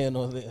 That's neither here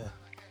nor there.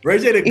 Ray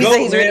J the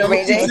GOAT, man.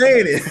 Ray J?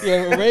 Saying it.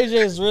 Yeah, Ray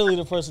J is really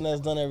the person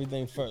that's done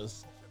everything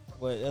first.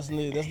 But that's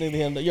neither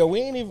here nor there. Yo,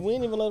 we ain't even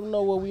let them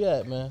know where we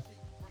at, man.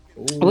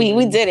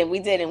 We didn't.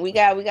 We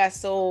got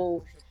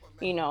so,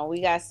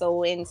 we got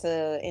so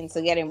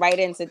into getting right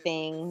into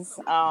things.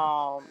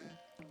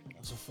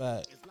 That's a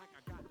fact.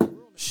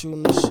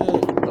 Shooting the shit.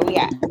 Where we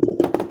at?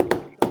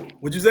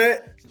 What'd you say?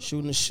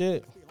 Shooting the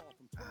shit.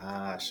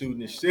 Shooting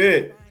the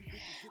shit.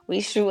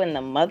 We shooting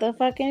the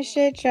motherfucking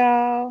shit,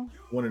 y'all.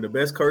 One of the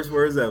best curse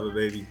words ever,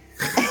 baby.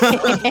 Hey,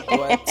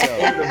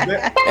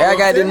 I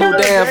got the new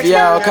dance for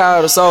y'all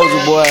called the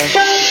Soulja Boy.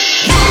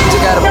 You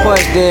gotta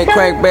punch, then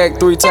crank back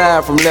 3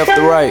 times from left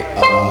to right.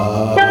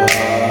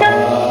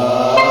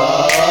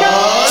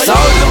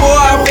 Soulja Boy,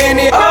 I'm in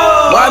it.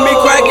 Why me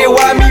crank it?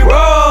 Why me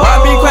roll? Why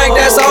me crank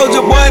that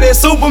Soulja Boy? That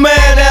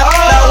Superman? That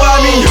now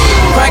why me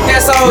crank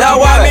that Soulja? Now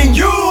why me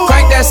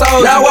crank that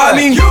Soulja? Now why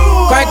me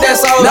crank that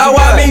Soulja? Now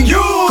why me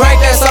crank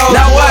that Soulja?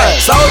 Now what?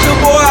 Soulja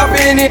Boy, I'm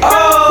in it.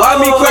 Why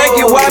me crank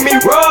it? Why me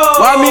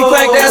roll? Why me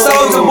crank that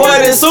Soulja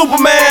Boy? That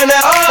Superman? That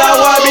now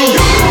why me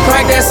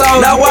crank that Soulja?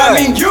 Now why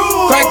me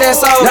crank that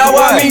Soulja? Now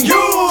why me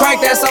crank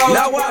that Soulja?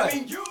 Now why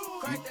me?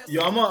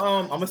 Yo, I'm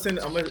gonna send.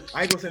 I ain't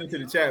gonna send it to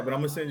the chat, but I'm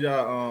gonna send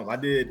y'all. I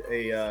did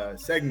a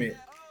segment.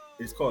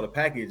 It's called a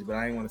package, but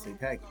I ain't want to say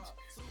package.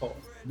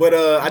 But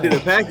I did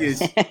a package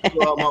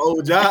for my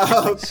old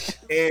job,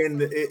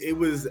 and it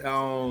was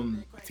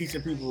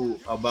teaching people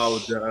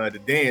about the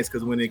dance,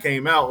 because when it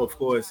came out, of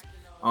course,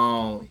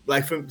 so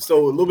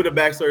a little bit of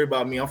backstory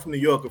about me. I'm from New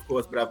York, of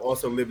course, but I've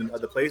also lived in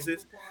other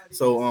places.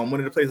 So one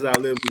of the places I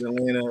lived was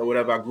Atlanta or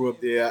whatever. I grew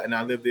up there, and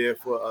I lived there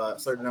for a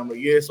certain number of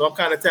years. So I'm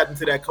kind of tapped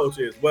into that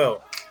culture as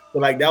well. So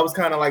like that was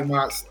kind of like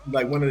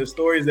one of the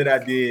stories that I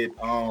did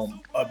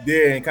up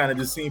there, and kind of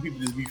just seeing people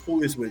just be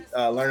foolish with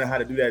learning how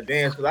to do that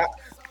dance. Because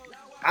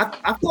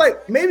I feel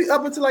like maybe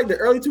up until like the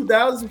early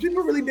 2000s, people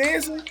were really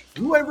dancing.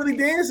 We weren't really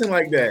dancing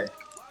like that.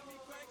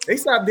 They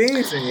stopped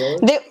dancing, yo.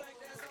 They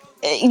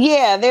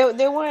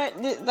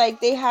weren't like,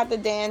 they had the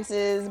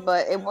dances,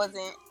 but it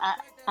wasn't. I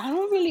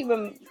don't really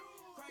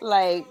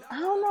I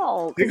don't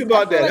know. Think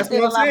about that. That's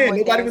what I'm saying.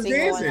 Nobody was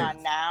dancing. Going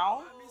on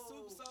now.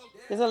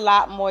 There's a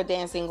lot more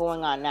dancing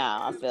going on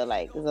now. I feel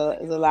like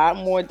there's a lot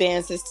more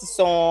dances to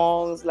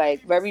songs.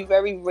 Like very,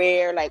 very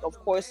rare. Like, of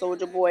course,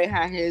 Soulja Boy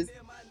had his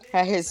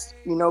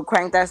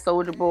crank that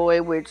Soulja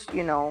Boy, which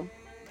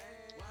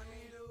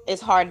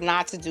it's hard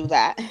not to do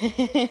that.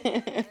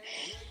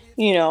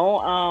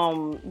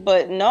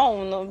 But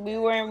no, we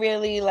weren't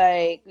really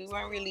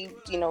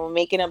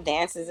making up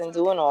dances and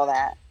doing all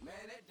that.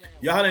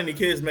 Y'all had any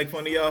kids make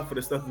fun of y'all for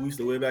the stuff we used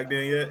to wear back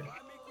then yet?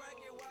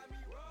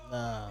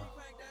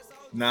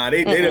 Nah,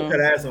 they done cut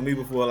ass on me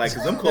before, like,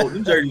 cause them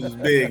jerseys was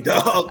big,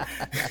 dog.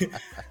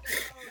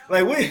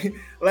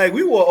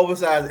 we wore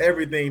oversized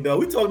everything though.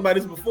 We talked about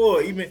this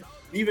before. Even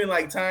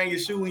like tying your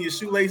shoe and your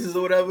shoelaces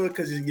or whatever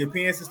because your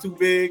pants is too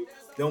big.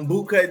 Them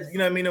boot cut, you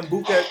know what I mean? Them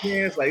boot cut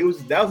pants. Like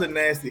that was a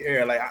nasty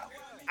era. Like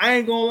I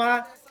ain't gonna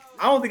lie.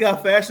 I don't think our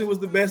fashion was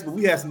the best, but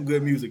we had some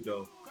good music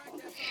though.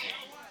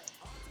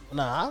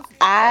 Nah,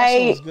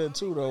 fashion was good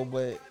too though,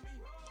 but.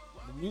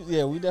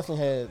 Yeah, we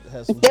definitely had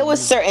some. There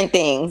was certain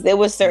things.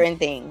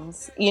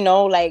 You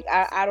know, like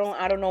I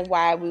don't know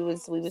why we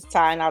was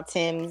tying our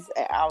Timbs,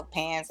 our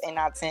pants, and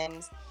our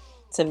Timbs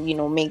to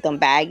make them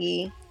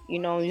baggy. You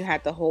know, you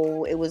had the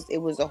whole. It was a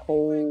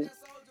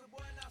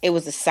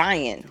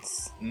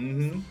science.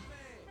 Mm-hmm.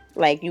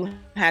 Like you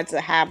had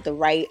to have the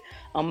right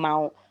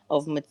amount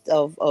of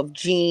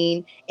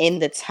jean in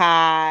the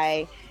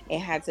tie. It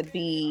had to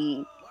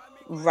be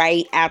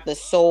right at the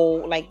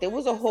sole. Like there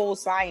was a whole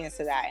science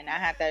to that, and I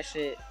had that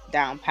shit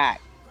down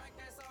packed.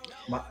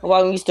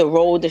 Well, we used to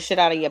roll the shit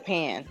out of your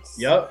pants.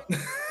 Yep.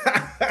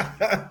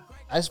 I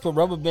used to put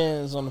rubber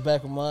bands on the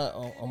back of my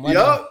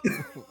Yep.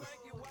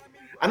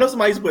 I know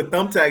somebody used to put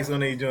thumbtacks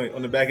on their joint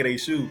on the back of their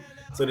shoe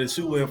so the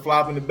shoe wouldn't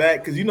flop in the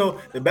back, because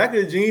the back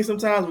of the jeans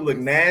sometimes would look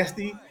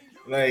nasty,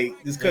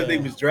 like just because they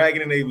was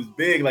dragging and they was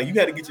big. Like you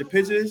had to get your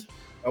pictures.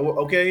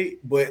 Okay,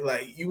 but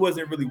like you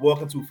wasn't really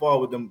walking too far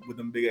with them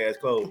big ass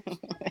clothes.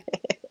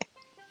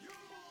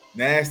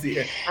 Nasty.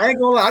 I ain't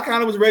gonna lie, I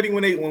kind of was ready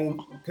when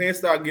pants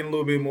started getting a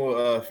little bit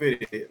more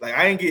fitted. Like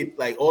I ain't get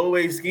like all the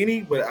way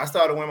skinny, but I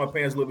started wearing my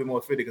pants a little bit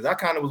more fitted because I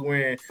kind of was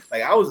wearing,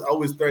 like I was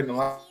always threading the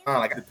line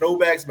like the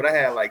throwbacks, but I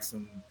had like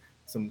some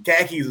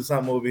khakis or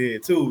something over here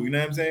too. You know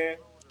what I'm saying?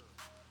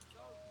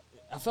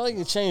 I felt like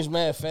it changed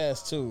mad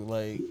fast too.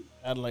 Like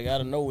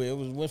out of nowhere,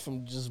 went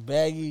from just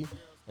baggy.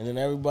 And then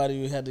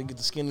everybody had to get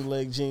the skinny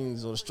leg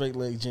jeans or the straight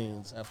leg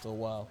jeans after a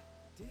while.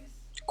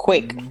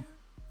 Quick. Mm-hmm.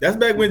 That's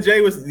back when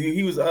Jay was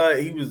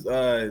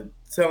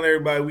telling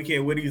everybody we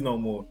can't wear these no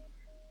more.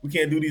 We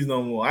can't do these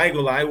no more. I ain't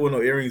gonna lie, I ain't wore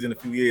no earrings in a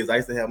few years. I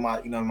used to have my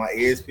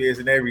ears pierced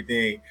and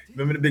everything.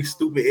 Remember the big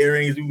stupid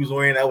earrings we was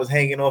wearing that was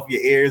hanging off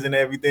your ears and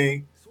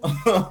everything?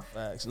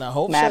 Facts. Now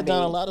Hope shut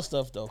down a lot of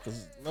stuff though,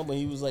 because remember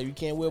he was like, you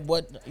can't wear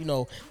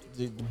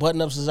the button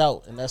ups is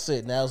out and that's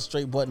it. Now it's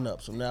straight button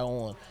ups from now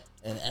on.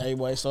 And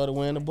everybody started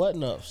wearing the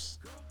button-ups.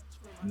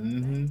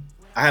 Mm-hmm.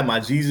 I had my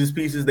Jesus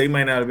pieces. They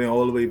might not have been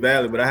all the way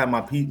valid, but I had my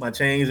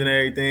chains and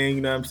everything.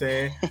 You know what I'm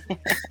saying?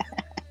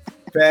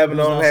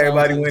 Fabbing on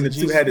everybody wearing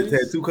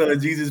the two color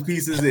Jesus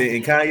pieces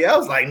and Kanye. I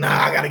was like, nah,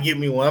 I gotta get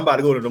me one. I'm about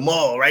to go to the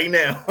mall right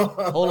now.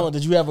 Hold on,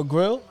 did you have a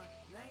grill?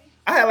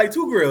 I had like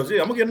 2 grills.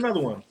 Yeah, I'm gonna get another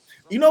one.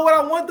 You know what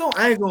I want though?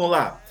 I ain't gonna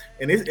lie.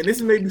 And this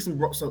is maybe this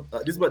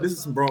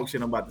is some Bronx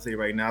shit I'm about to say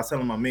right now. I was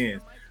telling my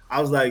man. I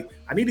was like,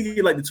 I need to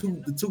get like the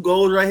two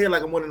goals right here,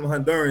 like I'm one of them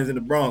Hondurans in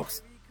the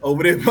Bronx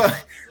over there by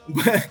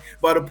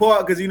the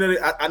park, because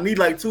I need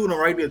like 2 of them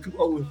right there, 2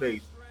 open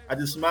face. I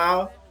just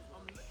smile.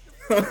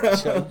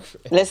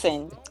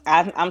 Listen,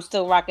 I'm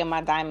still rocking my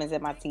diamonds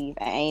in my teeth,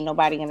 and ain't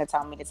nobody gonna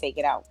tell me to take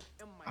it out.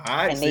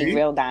 And they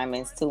real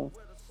diamonds too.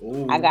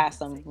 Ooh. I got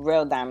some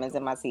real diamonds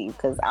in my teeth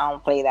because I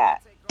don't play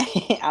that.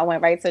 I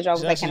went right to Joe.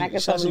 Was like, can I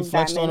get some diamonds?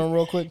 Flexed on them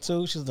real quick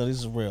too. She's like, "This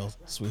is real,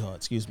 sweetheart.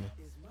 Excuse me."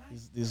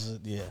 This is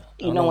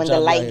You know when the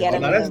light get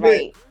them in the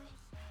right.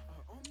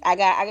 I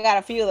got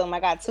a few of them.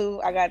 I got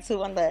two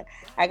on the.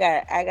 I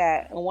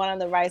got one on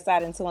the right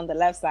side and 2 on the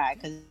left side,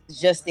 because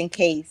just in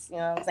case, you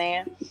know what I'm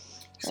saying.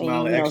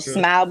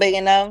 Smile big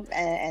enough,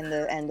 and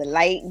the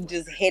light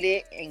just hit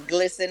it and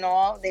glisten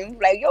off. Then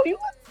like, yo, you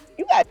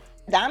got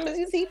diamonds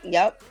you see?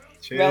 Yep,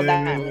 real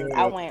diamonds.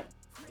 I went.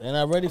 And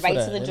I'm ready for right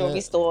that. to the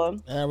jewelry store.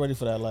 And I'm ready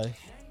for that life.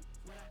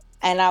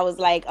 And I was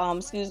like,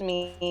 excuse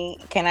me,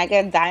 can I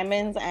get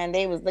diamonds? And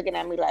they was looking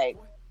at me like,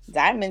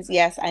 diamonds?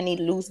 Yes, I need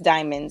loose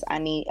diamonds. I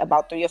need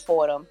about 3 or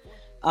 4 of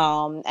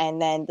them.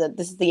 And then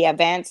this is the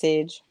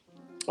advantage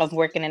of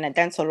working in a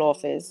dental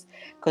office,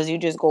 because you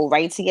just go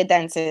right to your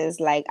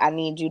dentist, like, I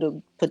need you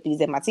to put these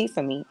in my teeth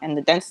for me. And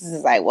the dentist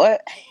is like,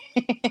 what?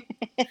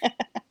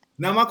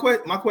 Now my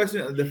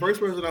question, the first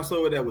person I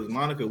saw with that was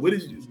Monica. What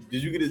did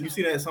you get it? You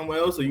see that somewhere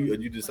else, or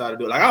you decided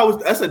to do it? Like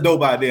that's a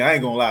dope idea. I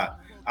ain't gonna lie.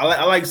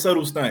 I like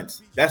subtle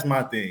stunts. That's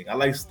my thing. I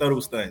like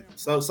subtle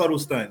stunts. Subtle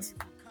stunts.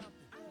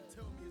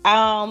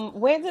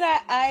 Where did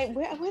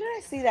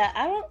I see that?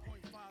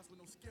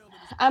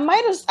 I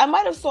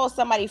might have saw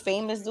somebody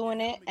famous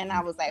doing it, and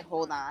I was like,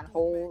 hold on,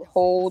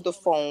 hold the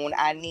phone.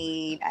 I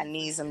need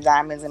some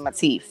diamonds in my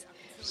teeth.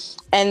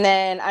 And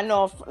then I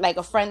know like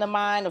a few friends of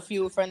mine,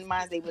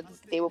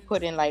 they were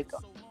putting like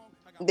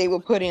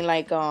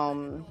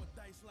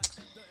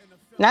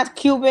not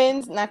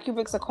cubic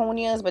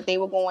zirconias, but they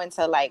were going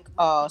to like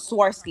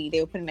Swarovski.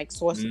 They were putting like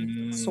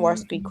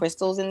Swarovski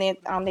crystals in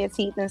their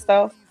teeth and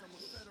stuff.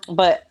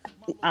 But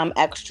I'm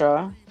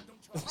extra,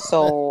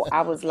 so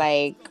I was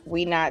like,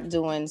 we not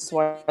doing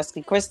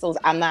Swarovski crystals.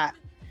 I'm not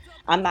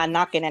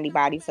knocking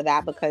anybody for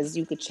that, because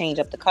you could change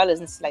up the colors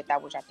and stuff like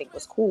that, which I think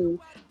was cool.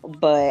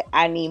 But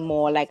I need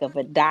more like of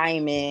a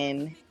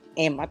diamond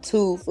in my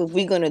tooth. If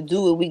we're gonna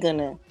do it, we're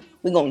gonna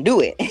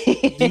do it.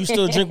 Do you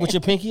still drink with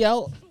your pinky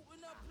out?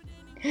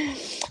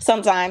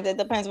 Sometimes it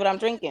depends what I'm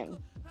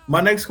drinking. My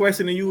next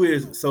question to you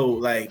is: so,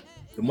 like,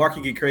 the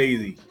market get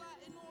crazy.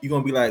 You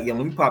gonna be like, yeah,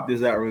 let me pop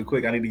this out real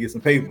quick. I need to get some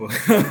paper.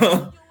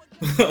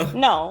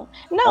 No,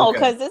 Okay.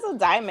 because it's a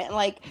diamond.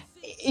 Like,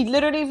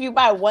 literally, if you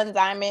buy one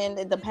diamond,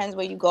 it depends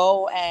where you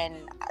go, and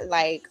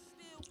like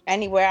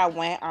anywhere I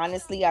went,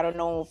 honestly, I don't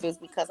know if it's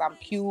because I'm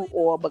cute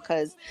or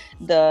because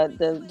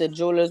the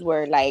jewelers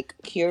were like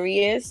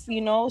curious,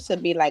 to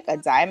be like a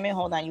diamond.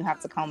 Hold on, you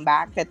have to come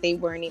back. That they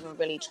weren't even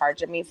really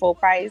charging me full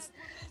price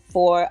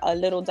for a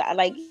little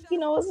like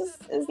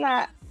it's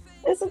not.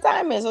 It's a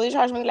diamond, so they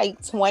charge me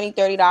like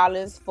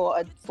 $20-$30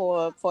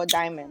 for a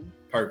diamond.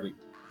 Perfect.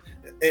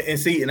 And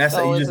see, and that's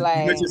So how it's you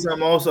mentioned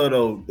something also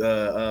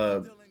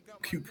though.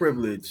 Cute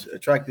privilege,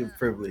 attractive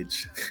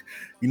privilege.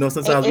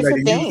 Sometimes we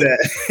like to use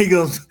that. He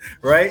goes,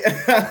 right?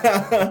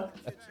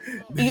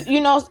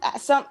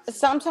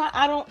 Sometimes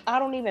I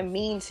don't even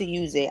mean to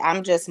use it.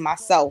 I'm just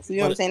myself. You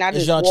know what I'm saying? I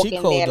just your walk cheat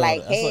in code, there though.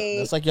 like, hey,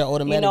 that's like your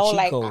automatic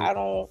cheat code.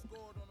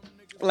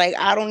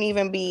 I don't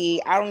even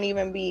be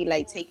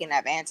like taking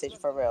advantage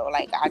for real.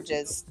 Like I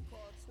just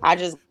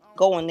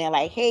go in there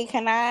like, hey,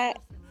 can I?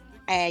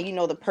 And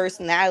the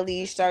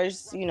personality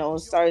starts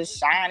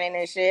shining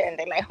and shit, and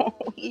they're like, oh,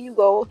 here you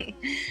go.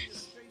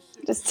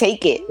 Just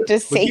take it.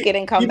 Take it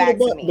and come back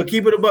to me. But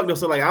keep it a buck though.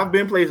 So like I've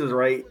been places,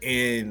 right?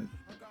 And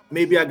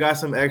maybe I got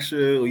some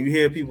extra, or you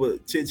hear people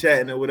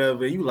chit-chatting or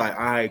whatever, and you like,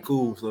 all right,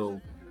 cool.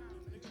 So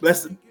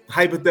let's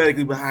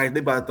hypothetically, but they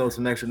about to throw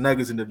some extra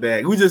nuggets in the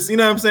bag. We just, what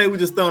I'm saying? We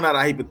just throwing out a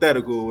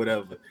hypothetical or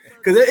whatever.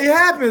 Because it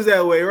happens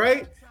that way,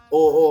 right?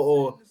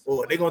 Or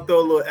they gonna throw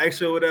a little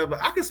extra or whatever.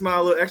 I can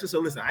smile a little extra. So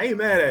listen, I ain't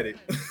mad at it.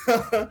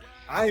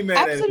 I ain't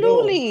mad at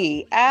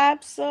it.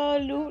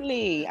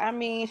 Absolutely. I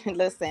mean,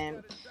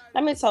 listen,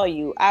 let me tell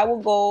you, I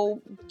will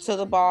go to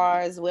the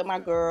bars with my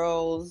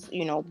girls,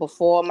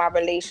 before my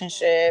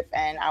relationship,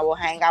 and I will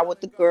hang out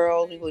with the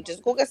girls. We would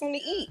just go get something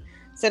to eat,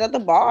 sit at the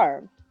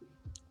bar,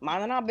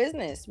 minding our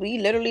business. We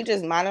literally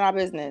just minding our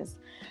business.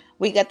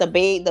 We get the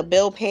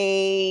bill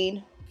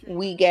paid.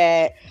 We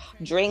get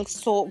drinks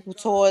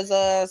towards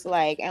us,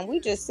 like, and we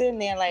just sitting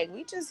there like,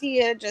 we just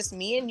here, just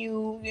me and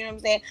you. You know what I'm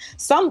saying?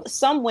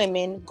 Some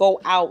women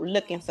go out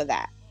looking for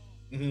that,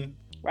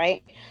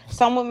 right?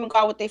 Some women go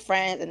out with their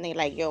friends and they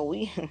like, yo,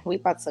 we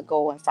about to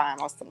go and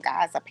find us some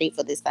guys. I pay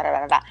for this, da da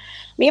da da.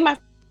 Me and my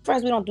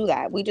friends, we don't do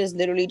that. We just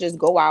literally just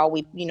go out.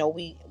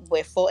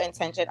 We're full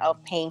intention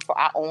of paying for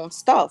our own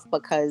stuff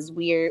because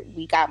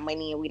we got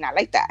money and we not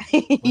like that.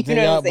 You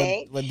know what I'm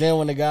saying? But then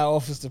when the guy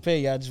offers to pay,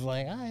 y'all just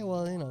like, all right,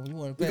 well, we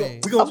want to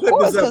pay. We're gonna clip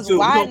this up too.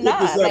 Why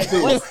not? Like,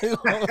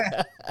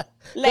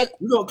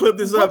 we're gonna clip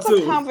this up too.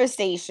 What's a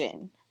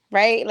conversation,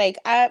 right? Like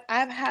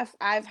I've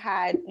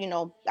had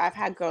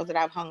girls that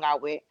I've hung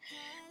out with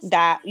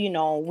that,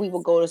 we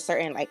would go to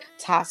certain like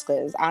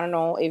Toscas. I don't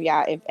know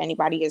if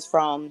anybody is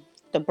from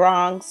the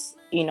Bronx,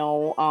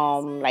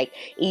 like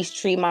East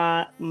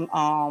Tremont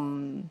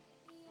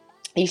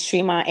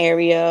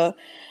area.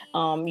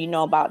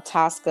 About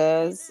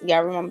Toscas.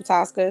 Y'all remember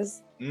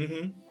Toscas?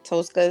 Mm-hmm.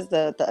 Toscas,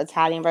 the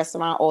Italian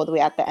restaurant all the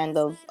way at the end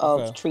of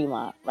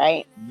Tremont,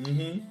 right?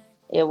 Mm-hmm.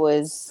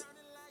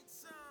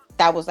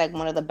 That was like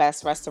one of the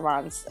best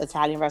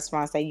Italian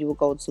restaurants that you would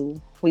go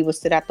to. We would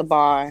sit at the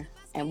bar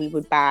and we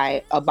would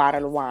buy a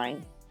bottle of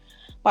wine.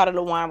 Bottle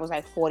of wine was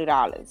like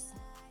 $40.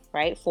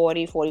 Right?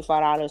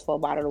 $45 for a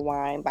bottle of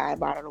wine, buy a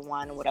bottle of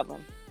wine or whatever.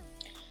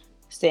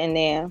 Sitting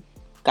there,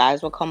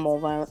 guys will come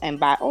over and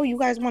buy, oh, you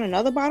guys want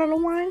another bottle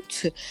of wine?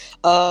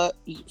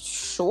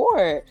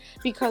 Sure.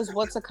 Because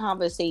what's a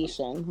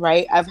conversation,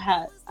 right? I've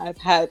had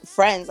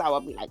friends, I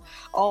would be like,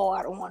 oh,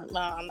 I don't want to,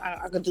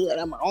 I could do that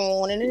on my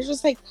own. And it's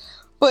just like,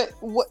 but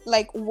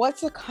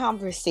what's a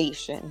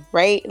conversation,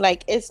 right?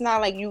 Like, it's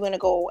not like you're going to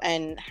go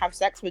and have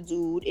sex with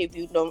dude if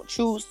you don't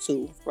choose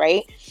to,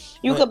 right?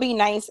 You could be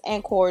nice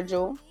and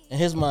cordial. In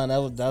his mind,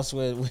 that's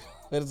where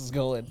this is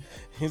going.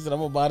 He said, "I'm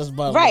gonna buy this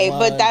bottle." Right,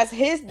 but that's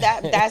his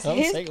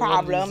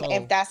problem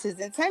if that's his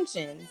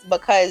intentions.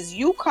 Because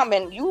you're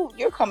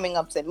coming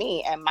up to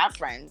me and my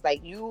friends,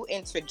 like you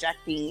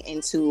interjecting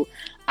into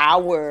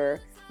our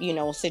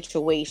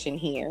situation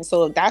here.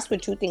 So if that's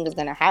what you think is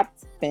gonna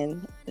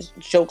happen,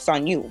 joke's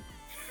on you,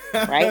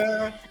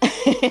 right?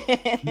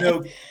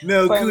 no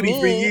cootie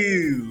for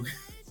you.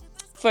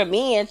 For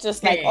me, it's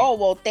just like, oh,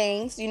 well,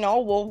 thanks.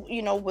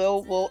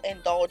 We'll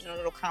indulge in a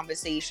little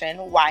conversation.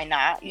 Why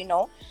not?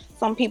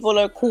 Some people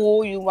are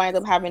cool. You wind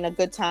up having a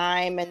good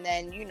time, and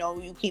then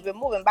you keep it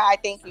moving. Bye,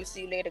 thank you,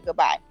 see you later,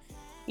 goodbye.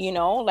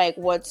 Like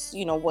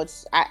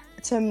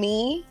to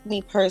me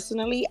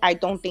personally, I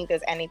don't think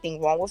there's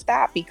anything wrong with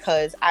that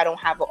because I don't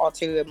have an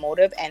ulterior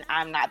motive, and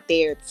I'm not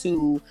there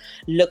to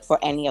look for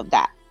any of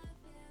that.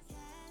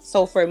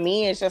 So for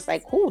me, it's just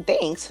like, cool,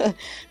 thanks.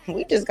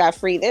 We just got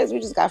free this, we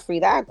just got free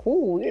that.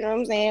 Cool, you know what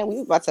I'm saying? We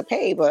was about to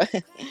pay, but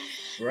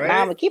now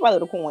I'm gonna keep our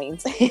little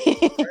coins.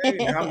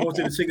 Right. I'm going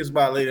to the chicken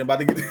spot later. I'm about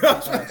to get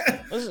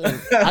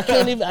Listen, I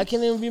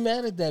can't even be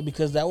mad at that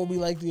because that would be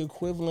like the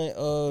equivalent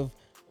of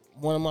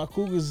one of my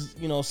cougars,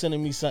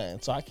 sending me something.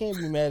 So I can't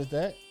be mad at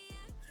that.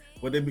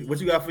 What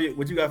you got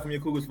from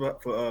your cougars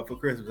for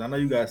Christmas? I know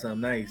you got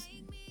something nice.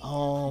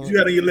 What you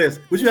had on your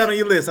list? What you had on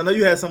your list? I know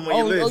you had something on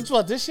your list.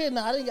 Oh, this year?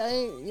 No, I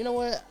ain't. You know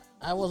what?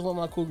 I wasn't with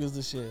my Cougars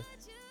this year.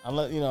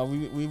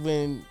 We've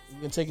been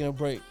taking a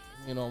break.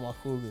 You know, my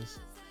Cougars.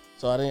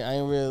 So I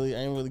ain't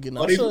really getting.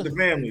 Oh, they with the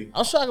family.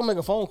 I'm sure I can make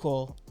a phone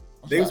call.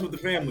 They was with the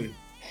family.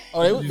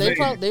 Oh,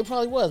 they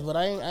probably was, but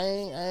I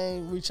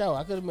ain't reach out.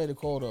 I could have made a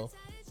call though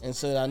and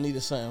said I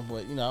needed something,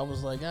 but I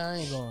was like, I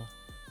ain't going.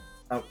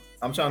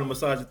 I'm trying to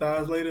massage your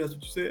thighs later. That's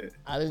what you said.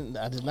 I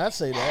did not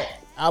say that.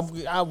 I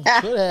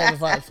could have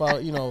if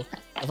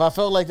I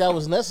felt like that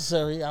was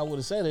necessary, I would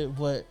have said it.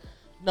 But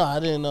no, I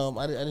didn't.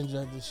 I didn't do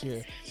that this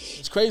year.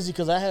 It's crazy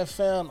because I had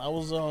found I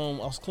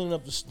was cleaning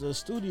up the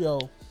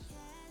studio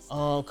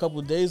a couple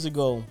of days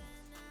ago,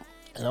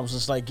 and I was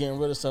just like getting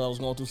rid of stuff. I was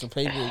going through some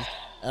papers,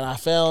 and I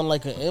found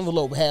like an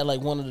envelope had like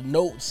one of the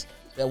notes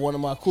that one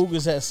of my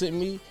Cougars had sent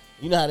me.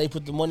 You know how they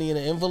put the money in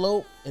an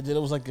envelope, and then it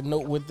was like a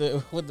note with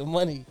the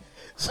money.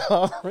 So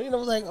I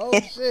was like, "Oh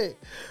shit!"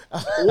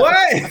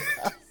 What?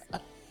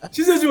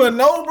 She said you a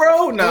no,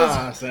 bro.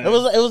 Nah, it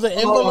was an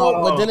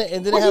envelope, but then it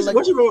had like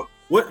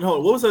what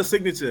was her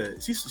signature?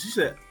 She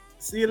said,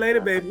 "See you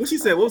later, baby." What she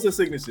said? What was her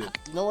signature?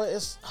 You know what?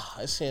 It's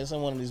here. It's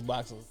in one of these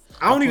boxes.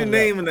 I don't need a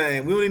name in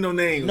name. We don't need no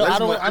name. No, I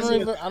don't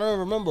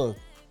remember.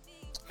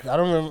 I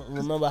don't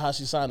remember how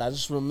she signed. I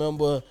just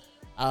remember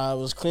I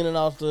was cleaning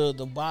off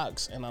the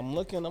box, and I'm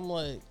looking. I'm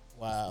like,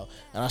 wow.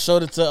 And I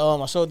showed it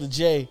to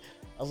Jay.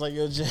 I was like,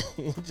 yo, Jay,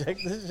 check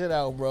this shit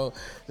out, bro.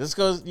 Just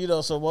because,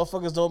 so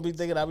motherfuckers don't be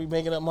thinking I be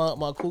making up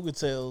my cougar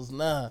tales.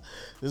 Nah,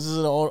 this is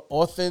an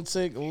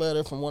authentic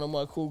letter from one of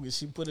my cougars.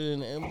 She put it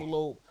in an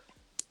envelope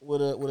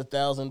with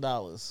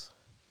 $1,000.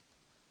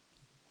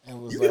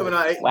 And was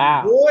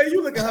wow, boy,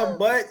 you look at her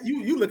butt.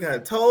 You look at her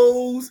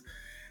toes.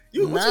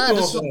 This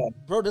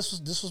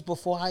was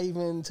before I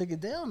even took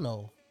it down,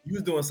 though. You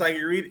was doing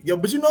psychic reading, yo.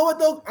 But you know what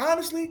though?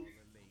 Honestly,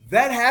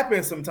 that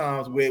happens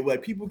sometimes where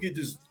like people get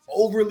just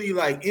overly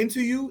like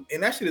into you,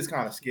 and that shit is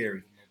kind of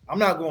scary. I'm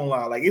not gonna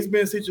lie. Like it's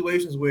been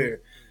situations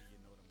where,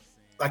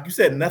 like you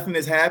said, nothing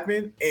has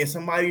happened, and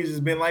somebody's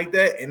just been like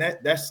that, and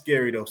that's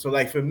scary though. So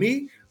like for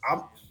me,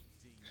 I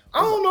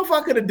don't know if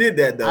I could have did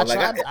that though.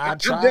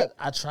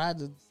 I tried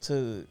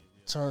to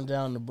turn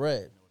down the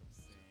bread,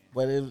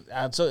 but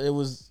it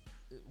was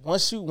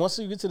once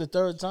you get to the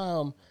third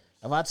time.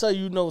 If I tell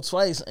you no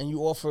twice and you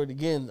offer it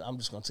again, I'm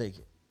just gonna take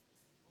it.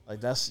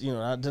 Like that's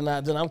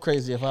then I'm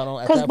crazy if I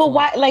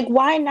don't.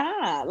 Why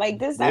not? Like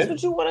this, that's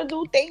what you want to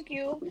do. Thank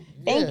you.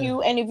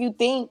 And if you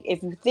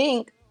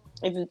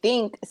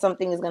think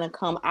something is gonna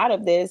come out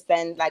of this,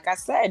 then like I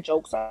said,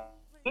 jokes on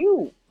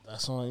you.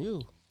 That's on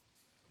you.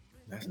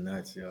 That's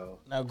nuts, yo.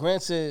 Now,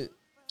 granted,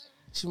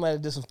 she might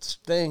have did some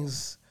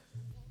things,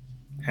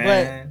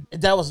 but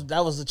that was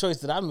the choice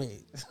that I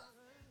made.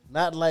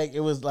 Not like it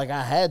was like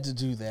I had to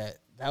do that.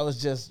 That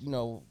was just,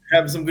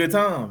 having some good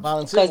time.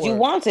 Because you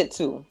wanted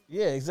to.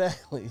 Yeah,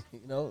 exactly.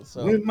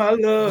 So with my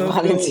love,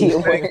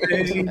 volunteer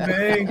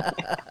bang,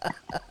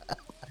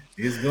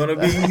 it's gonna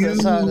be you.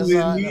 That's how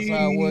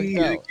it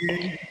worked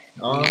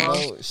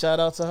out.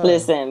 Shout out to her.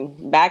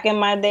 Listen, back in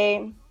my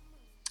day,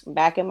 you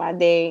know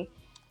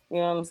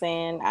what I'm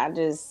saying?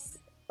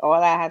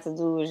 All I had to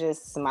do was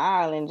just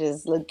smile and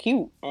just look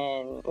cute,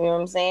 and you know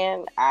what I'm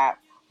saying? I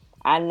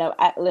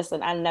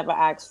never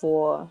asked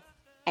for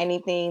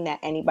anything that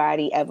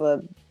anybody ever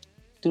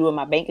threw in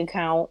my bank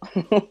account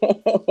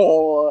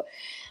or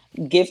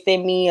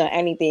gifted me or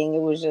anything. It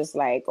was just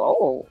like,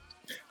 oh.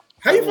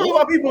 How you feel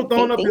about people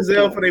throwing up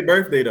Giselle for their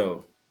birthday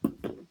though?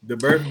 The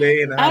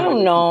birthday and I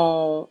don't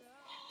know.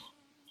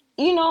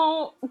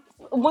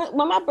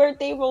 When my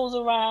birthday rolls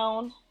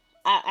around,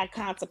 I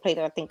contemplate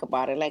or think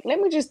about it. Like, let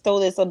me just throw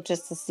this up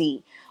just to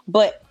see.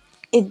 But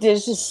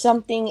there's just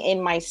something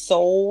in my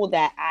soul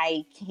that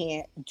I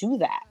can't do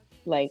that.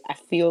 Like, I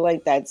feel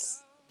like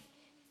that's,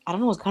 I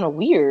don't know, it's kind of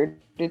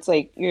weird. It's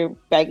like you're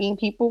begging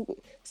people.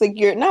 It's like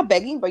you're not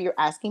begging, but you're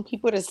asking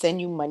people to send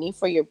you money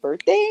for your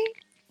birthday.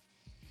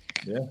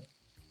 Yeah.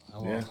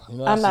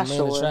 I'm not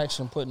sure.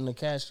 Attraction putting the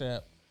Cash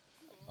App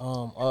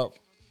up.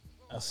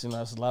 I've seen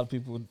that's a lot of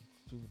people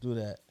do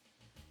that.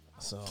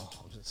 So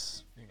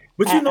just.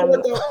 But you know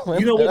what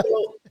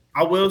though?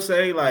 I will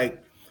say,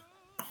 like,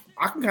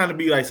 I can kind of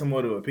be like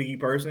somewhat of a picky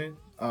person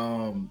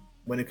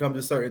when it comes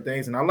to certain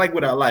things, and I like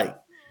what I like,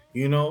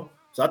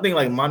 So I think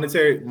like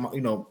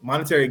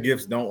monetary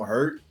gifts don't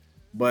hurt,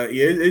 but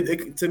yeah,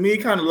 it to me it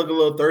kind of look a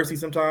little thirsty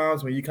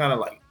sometimes when you kind of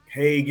like,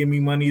 hey, give me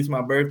money, it's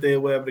my birthday,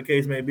 or whatever the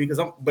case may be.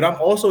 But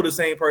I'm also the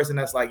same person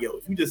that's like, yo,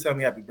 if you just tell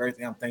me happy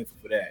birthday, I'm thankful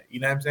for that. You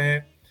know what I'm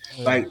saying?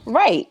 Like,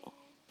 right.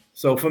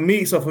 So for me,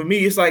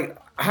 it's like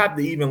I have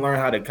to even learn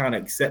how to kind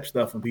of accept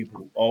stuff from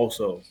people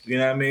also. You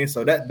know what I mean?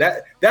 So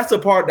that's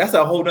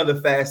a whole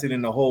nother facet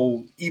in the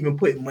whole even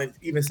putting money,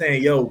 even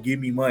saying, yo, give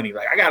me money.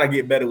 Like I gotta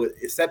get better with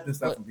accepting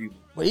stuff from people.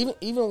 But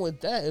even with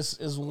that,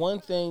 it's one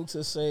thing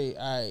to say,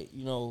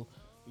 you're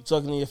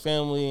talking to your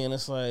family and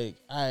it's like,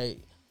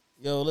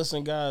 yo,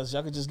 listen guys,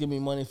 y'all could just give me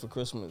money for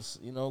Christmas,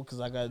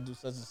 because I gotta do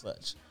such and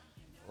such.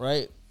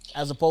 Right?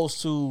 As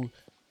opposed to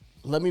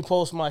let me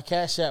post my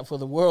Cash App for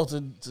the world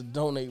to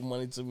donate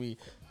money to me.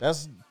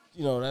 That's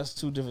that's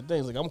two different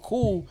things. Like I'm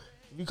cool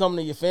if you come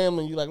to your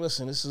family and you like,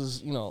 listen, this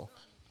is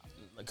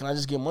like, can I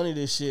just get money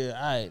this year?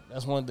 All right,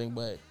 that's one thing,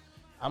 but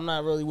I'm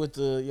not really with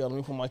the let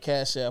me put my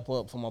Cash App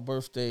up for my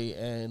birthday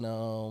and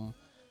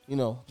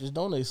just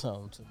donate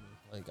something to me.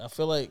 Like I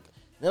feel like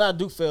then I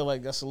do feel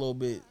like that's a little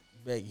bit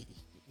beggy.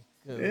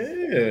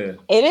 Yeah,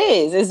 it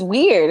is. It's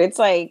weird. It's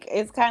like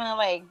it's kind of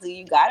like, do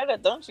you got it or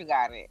don't you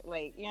got it?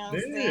 Like what I'm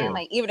saying.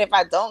 Like even if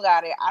I don't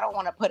got it, I don't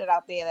want to put it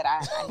out there that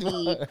I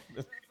need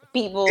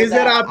people. Is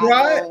that our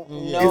pride?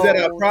 Is that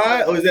our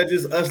pride, or is that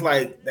just us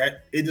like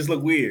that? It just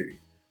look weird.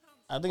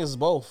 I think it's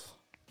both.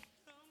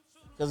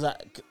 Cause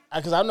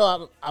I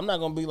know I'm not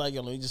gonna be like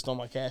let me just throw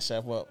my Cash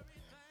App up,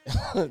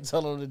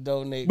 tell them to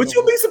donate. But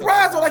you'll be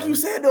surprised, though, like you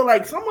said though,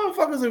 like some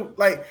motherfuckers are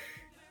like.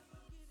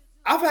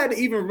 I've had to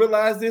even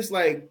realize this,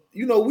 like,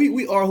 we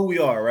are who we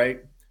are,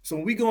 right? So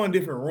when we go in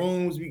different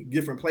rooms,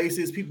 different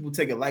places, people will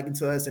take a liking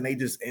to us and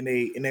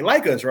they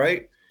like us,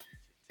 right?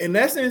 In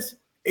essence,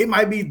 it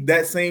might be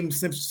that same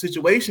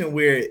situation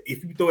where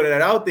if you throw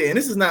that out there, and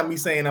this is not me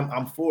saying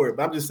I'm for it,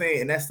 but I'm just saying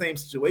in that same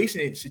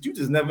situation, shit, you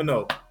just never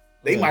know.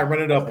 They might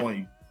run it up on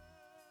you.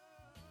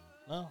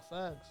 No,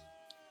 facts.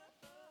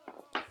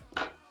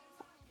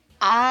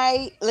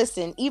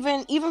 Listen,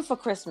 even for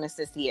Christmas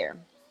this year,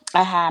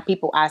 I had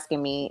people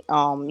asking me,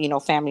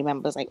 family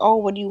members like, oh,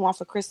 what do you want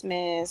for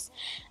Christmas?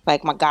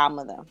 Like my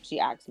godmother, she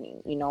asked me,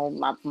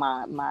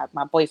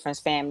 my boyfriend's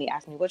family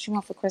asked me, what you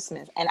want for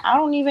Christmas? And I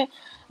don't even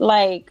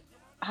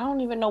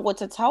know what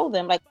to tell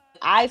them. Like,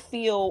 I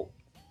feel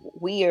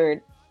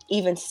weird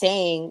even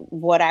saying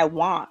what I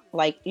want.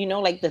 Like,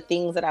 like the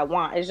things that I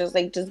want. It's just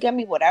like, just get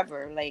me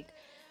whatever. Like,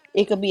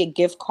 it could be a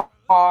gift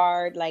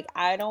card. Like,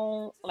 I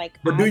don't like.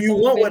 But do you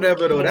want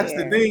whatever though? That's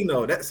the thing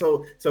though.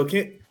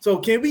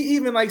 Can we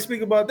even like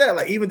speak about that?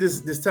 Like even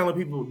just telling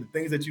people the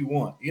things that you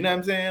want. You know what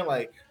I'm saying?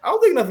 Like I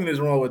don't think nothing is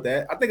wrong with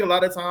that. I think a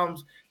lot of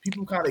times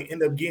people kind of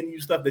end up getting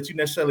you stuff that you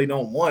necessarily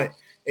don't want,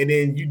 and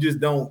then you just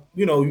don't,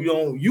 you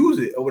don't use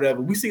it or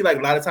whatever. We see like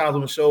a lot of times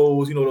on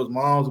shows, those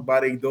moms will buy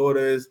their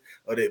daughters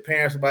or their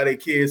parents will buy their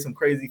kids some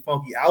crazy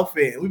funky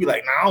outfit, and we be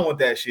like, nah, I don't want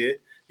that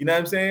shit. You know what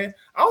I'm saying?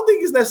 I don't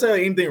think it's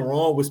necessarily anything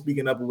wrong with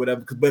speaking up or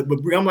whatever. But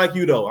I'm like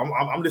you though.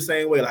 I'm the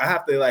same way. Like, I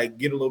have to like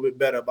get a little bit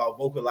better about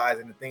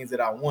vocalizing the things that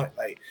I want.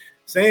 Like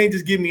saying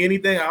just give me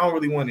anything. I don't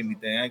really want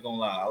anything. I ain't gonna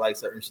lie. I like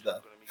certain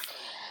stuff.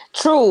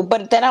 True,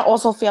 but then I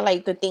also feel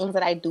like the things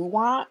that I do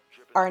want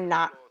they're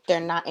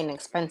not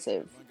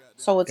inexpensive.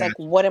 So it's like,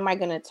 what am I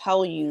gonna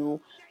tell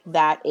you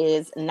that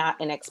is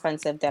not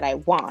inexpensive that I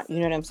want? You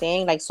know what I'm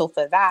saying? Like, so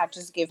for that,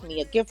 just give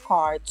me a gift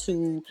card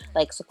to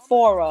like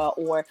Sephora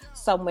or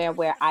somewhere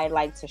where I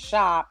like to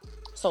shop,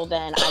 so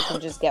then I can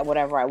just get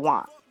whatever I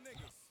want.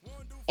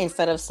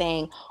 Instead of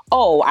saying,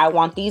 oh, I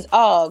want these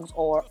Uggs,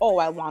 or oh,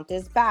 I want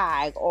this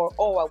bag, or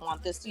oh, I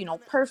want this,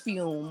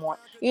 perfume, or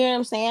you know what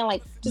I'm saying?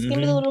 Like, just give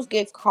me the little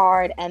gift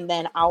card, and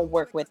then I'll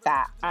work with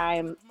that.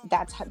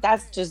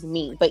 That's just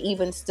me. But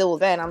even still,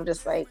 then I'm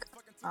just like,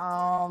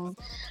 I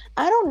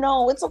don't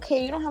know. It's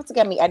okay. You don't have to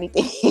get me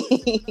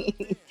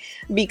anything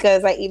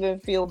because I even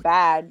feel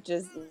bad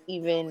just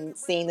even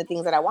saying the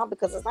things that I want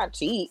because it's not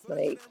cheap.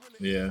 Like,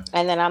 yeah.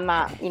 And then I'm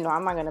not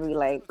gonna be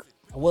like,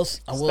 I will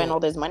spend all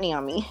this money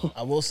on me.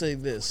 I will say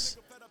this: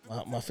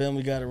 my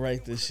family got it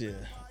right this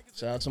year.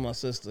 Shout out to my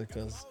sister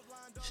because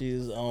she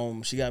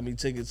got me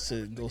tickets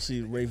to go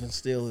see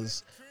Ravens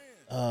Steelers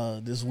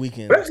this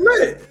weekend. That's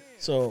lit.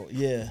 So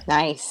yeah,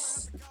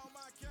 nice.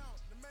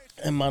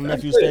 And my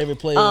nephew's favorite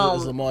player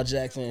is Lamar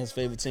Jackson. His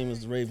favorite team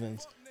is the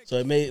Ravens. So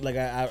it made like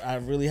I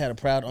really had a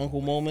proud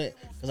uncle moment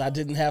because I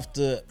didn't have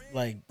to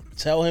like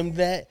tell him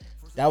that.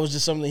 That was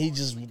just something he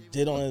just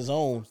did on his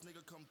own.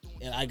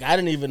 And I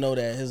didn't even know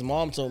that. His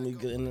mom told me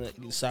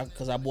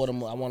because I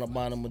want to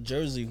buy him a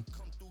jersey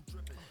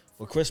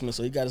for Christmas.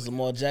 So he got his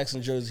Lamar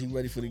Jackson jersey. He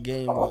ready for the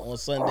game on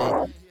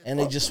Sunday. And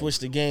they just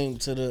switched the game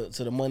to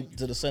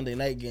the Sunday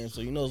night game.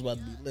 So you know it's about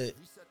to be lit.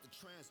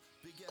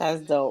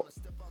 That's dope.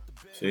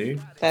 See?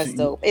 That's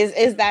dope.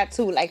 Is that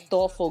too, like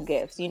thoughtful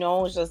gifts?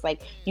 It's just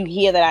like you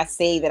hear that I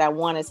say that I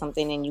wanted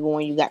something and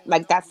you got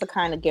like that's the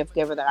kind of gift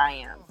giver that I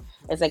am.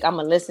 It's like I'm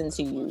gonna listen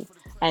to you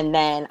and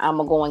then I'm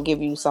gonna go and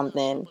give you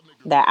something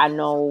that I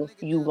know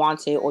you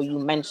wanted or you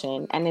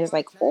mentioned, and it's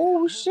like,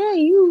 oh shit,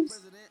 you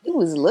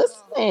was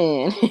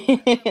listening.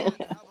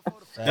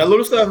 That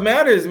little stuff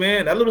matters,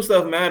 man. That little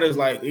stuff matters.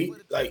 Like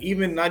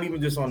even not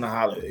even just on the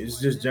holidays. It's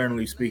just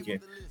generally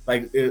speaking.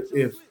 Like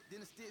if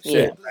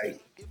shit,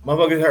 like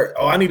motherfuckers hurt.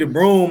 Oh, I need a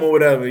broom or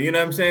whatever. You know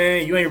what I'm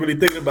saying? You ain't really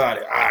thinking about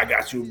it. I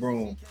got you a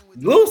broom.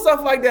 Little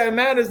stuff like that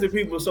matters to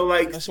people. So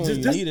like, just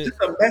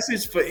a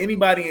message for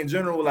anybody in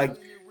general. Like,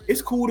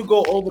 it's cool to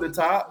go over the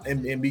top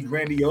and be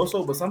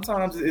grandioso, but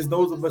sometimes it's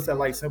those of us that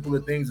like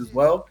simpler things as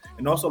well.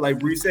 And also, like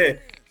Bree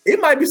said, it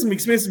might be some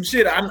expensive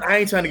shit I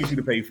ain't trying to get you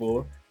to pay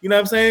for. You know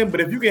what I'm saying?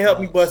 But if you can help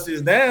me bust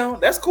this down,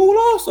 that's cool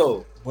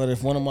also. But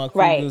if one of my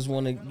cougars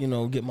want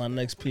to, get my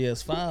next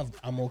PS5,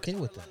 I'm okay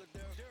with that.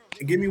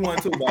 Give me one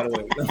too, by the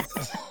way.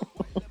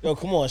 Yo,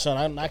 come on,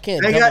 Sean. I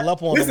can't double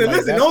up on listen, them.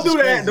 Listen, don't do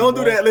that. Don't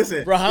do that.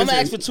 Listen. Bro, I'm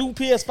asking for 2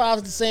 PS5s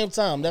at the same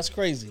time. That's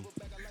crazy.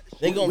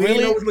 They gonna we really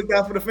ain't always look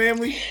out for the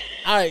family.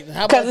 All right,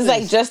 how about Because it's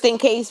this? like just in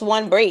case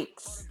one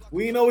breaks.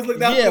 We ain't always look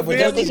out Yeah, for but the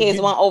Just family. in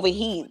case one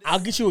overheats. I'll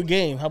get you a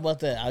game. How about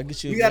that? I'll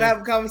get you. We a gotta game.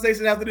 have a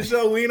conversation after the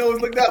show. We ain't always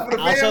looked out for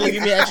the I'll tell you, family.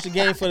 give me an extra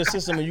game for the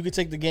system, and you can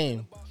take the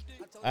game.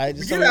 All right,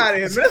 just Get tell me- out of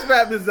here, man. Let's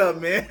wrap this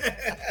up, man.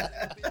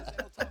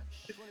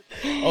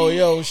 Oh,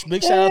 yo,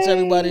 big shout out to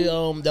everybody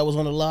that was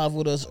on the live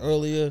with us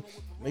earlier.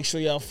 Make sure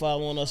y'all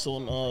following us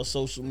on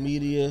social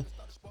media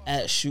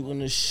at Shooting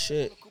the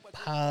Shit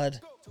Pod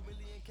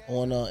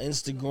on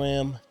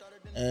Instagram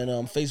and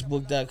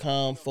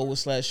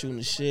Facebook.com/Shooting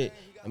the Shit.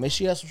 And make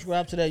sure y'all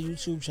subscribe to that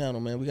YouTube channel,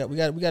 man. We got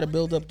to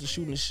build up the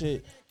Shooting the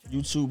Shit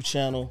YouTube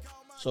channel.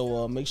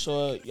 So make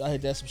sure y'all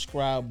hit that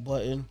subscribe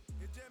button.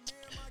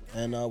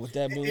 And with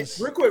that being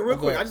real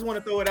quick, I just want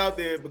to throw it out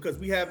there because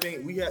we have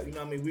you know what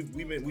I mean,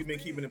 we've been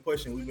keeping it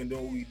pushing. We've been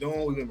doing what we're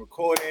doing. We've been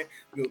recording.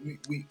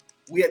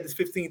 We had this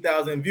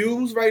 15,000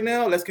 views right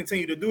now. Let's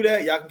continue to do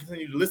that. Y'all can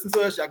continue to listen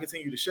to us. Y'all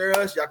continue to share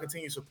us. Y'all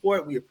continue to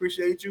support. We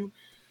appreciate you.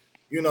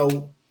 You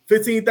know,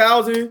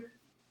 15,000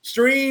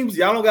 streams.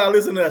 Y'all don't gotta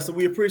listen to us, so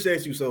we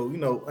appreciate you. So, you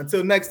know,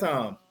 until next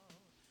time.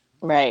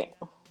 Right.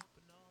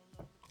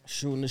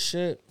 Shooting the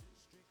shit.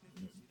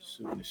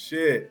 Shooting the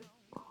shit.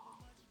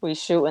 We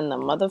shooting the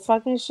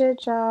motherfucking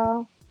shit,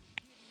 y'all.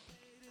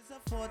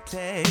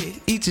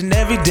 Each and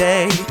every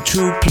day,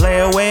 true play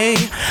away.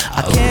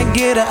 I can't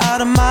get her out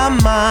of my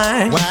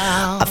mind.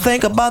 Wow. I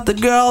think about the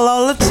girl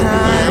all the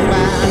time.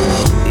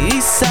 Wow.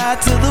 East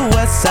side to the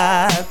west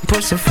side,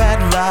 pushing fat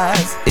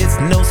rides, it's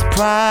no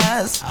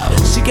surprise.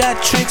 She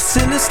got tricks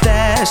in the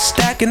stash,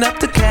 stacking up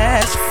the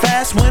cash,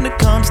 fast when it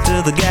comes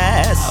to the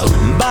gas.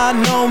 By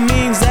no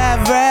means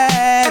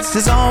average,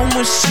 it's on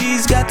when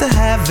she's got to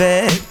have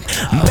it.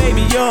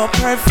 Baby, you're a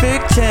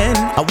perfect 10,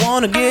 I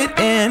wanna get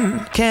in,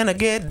 can I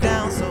get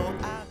down so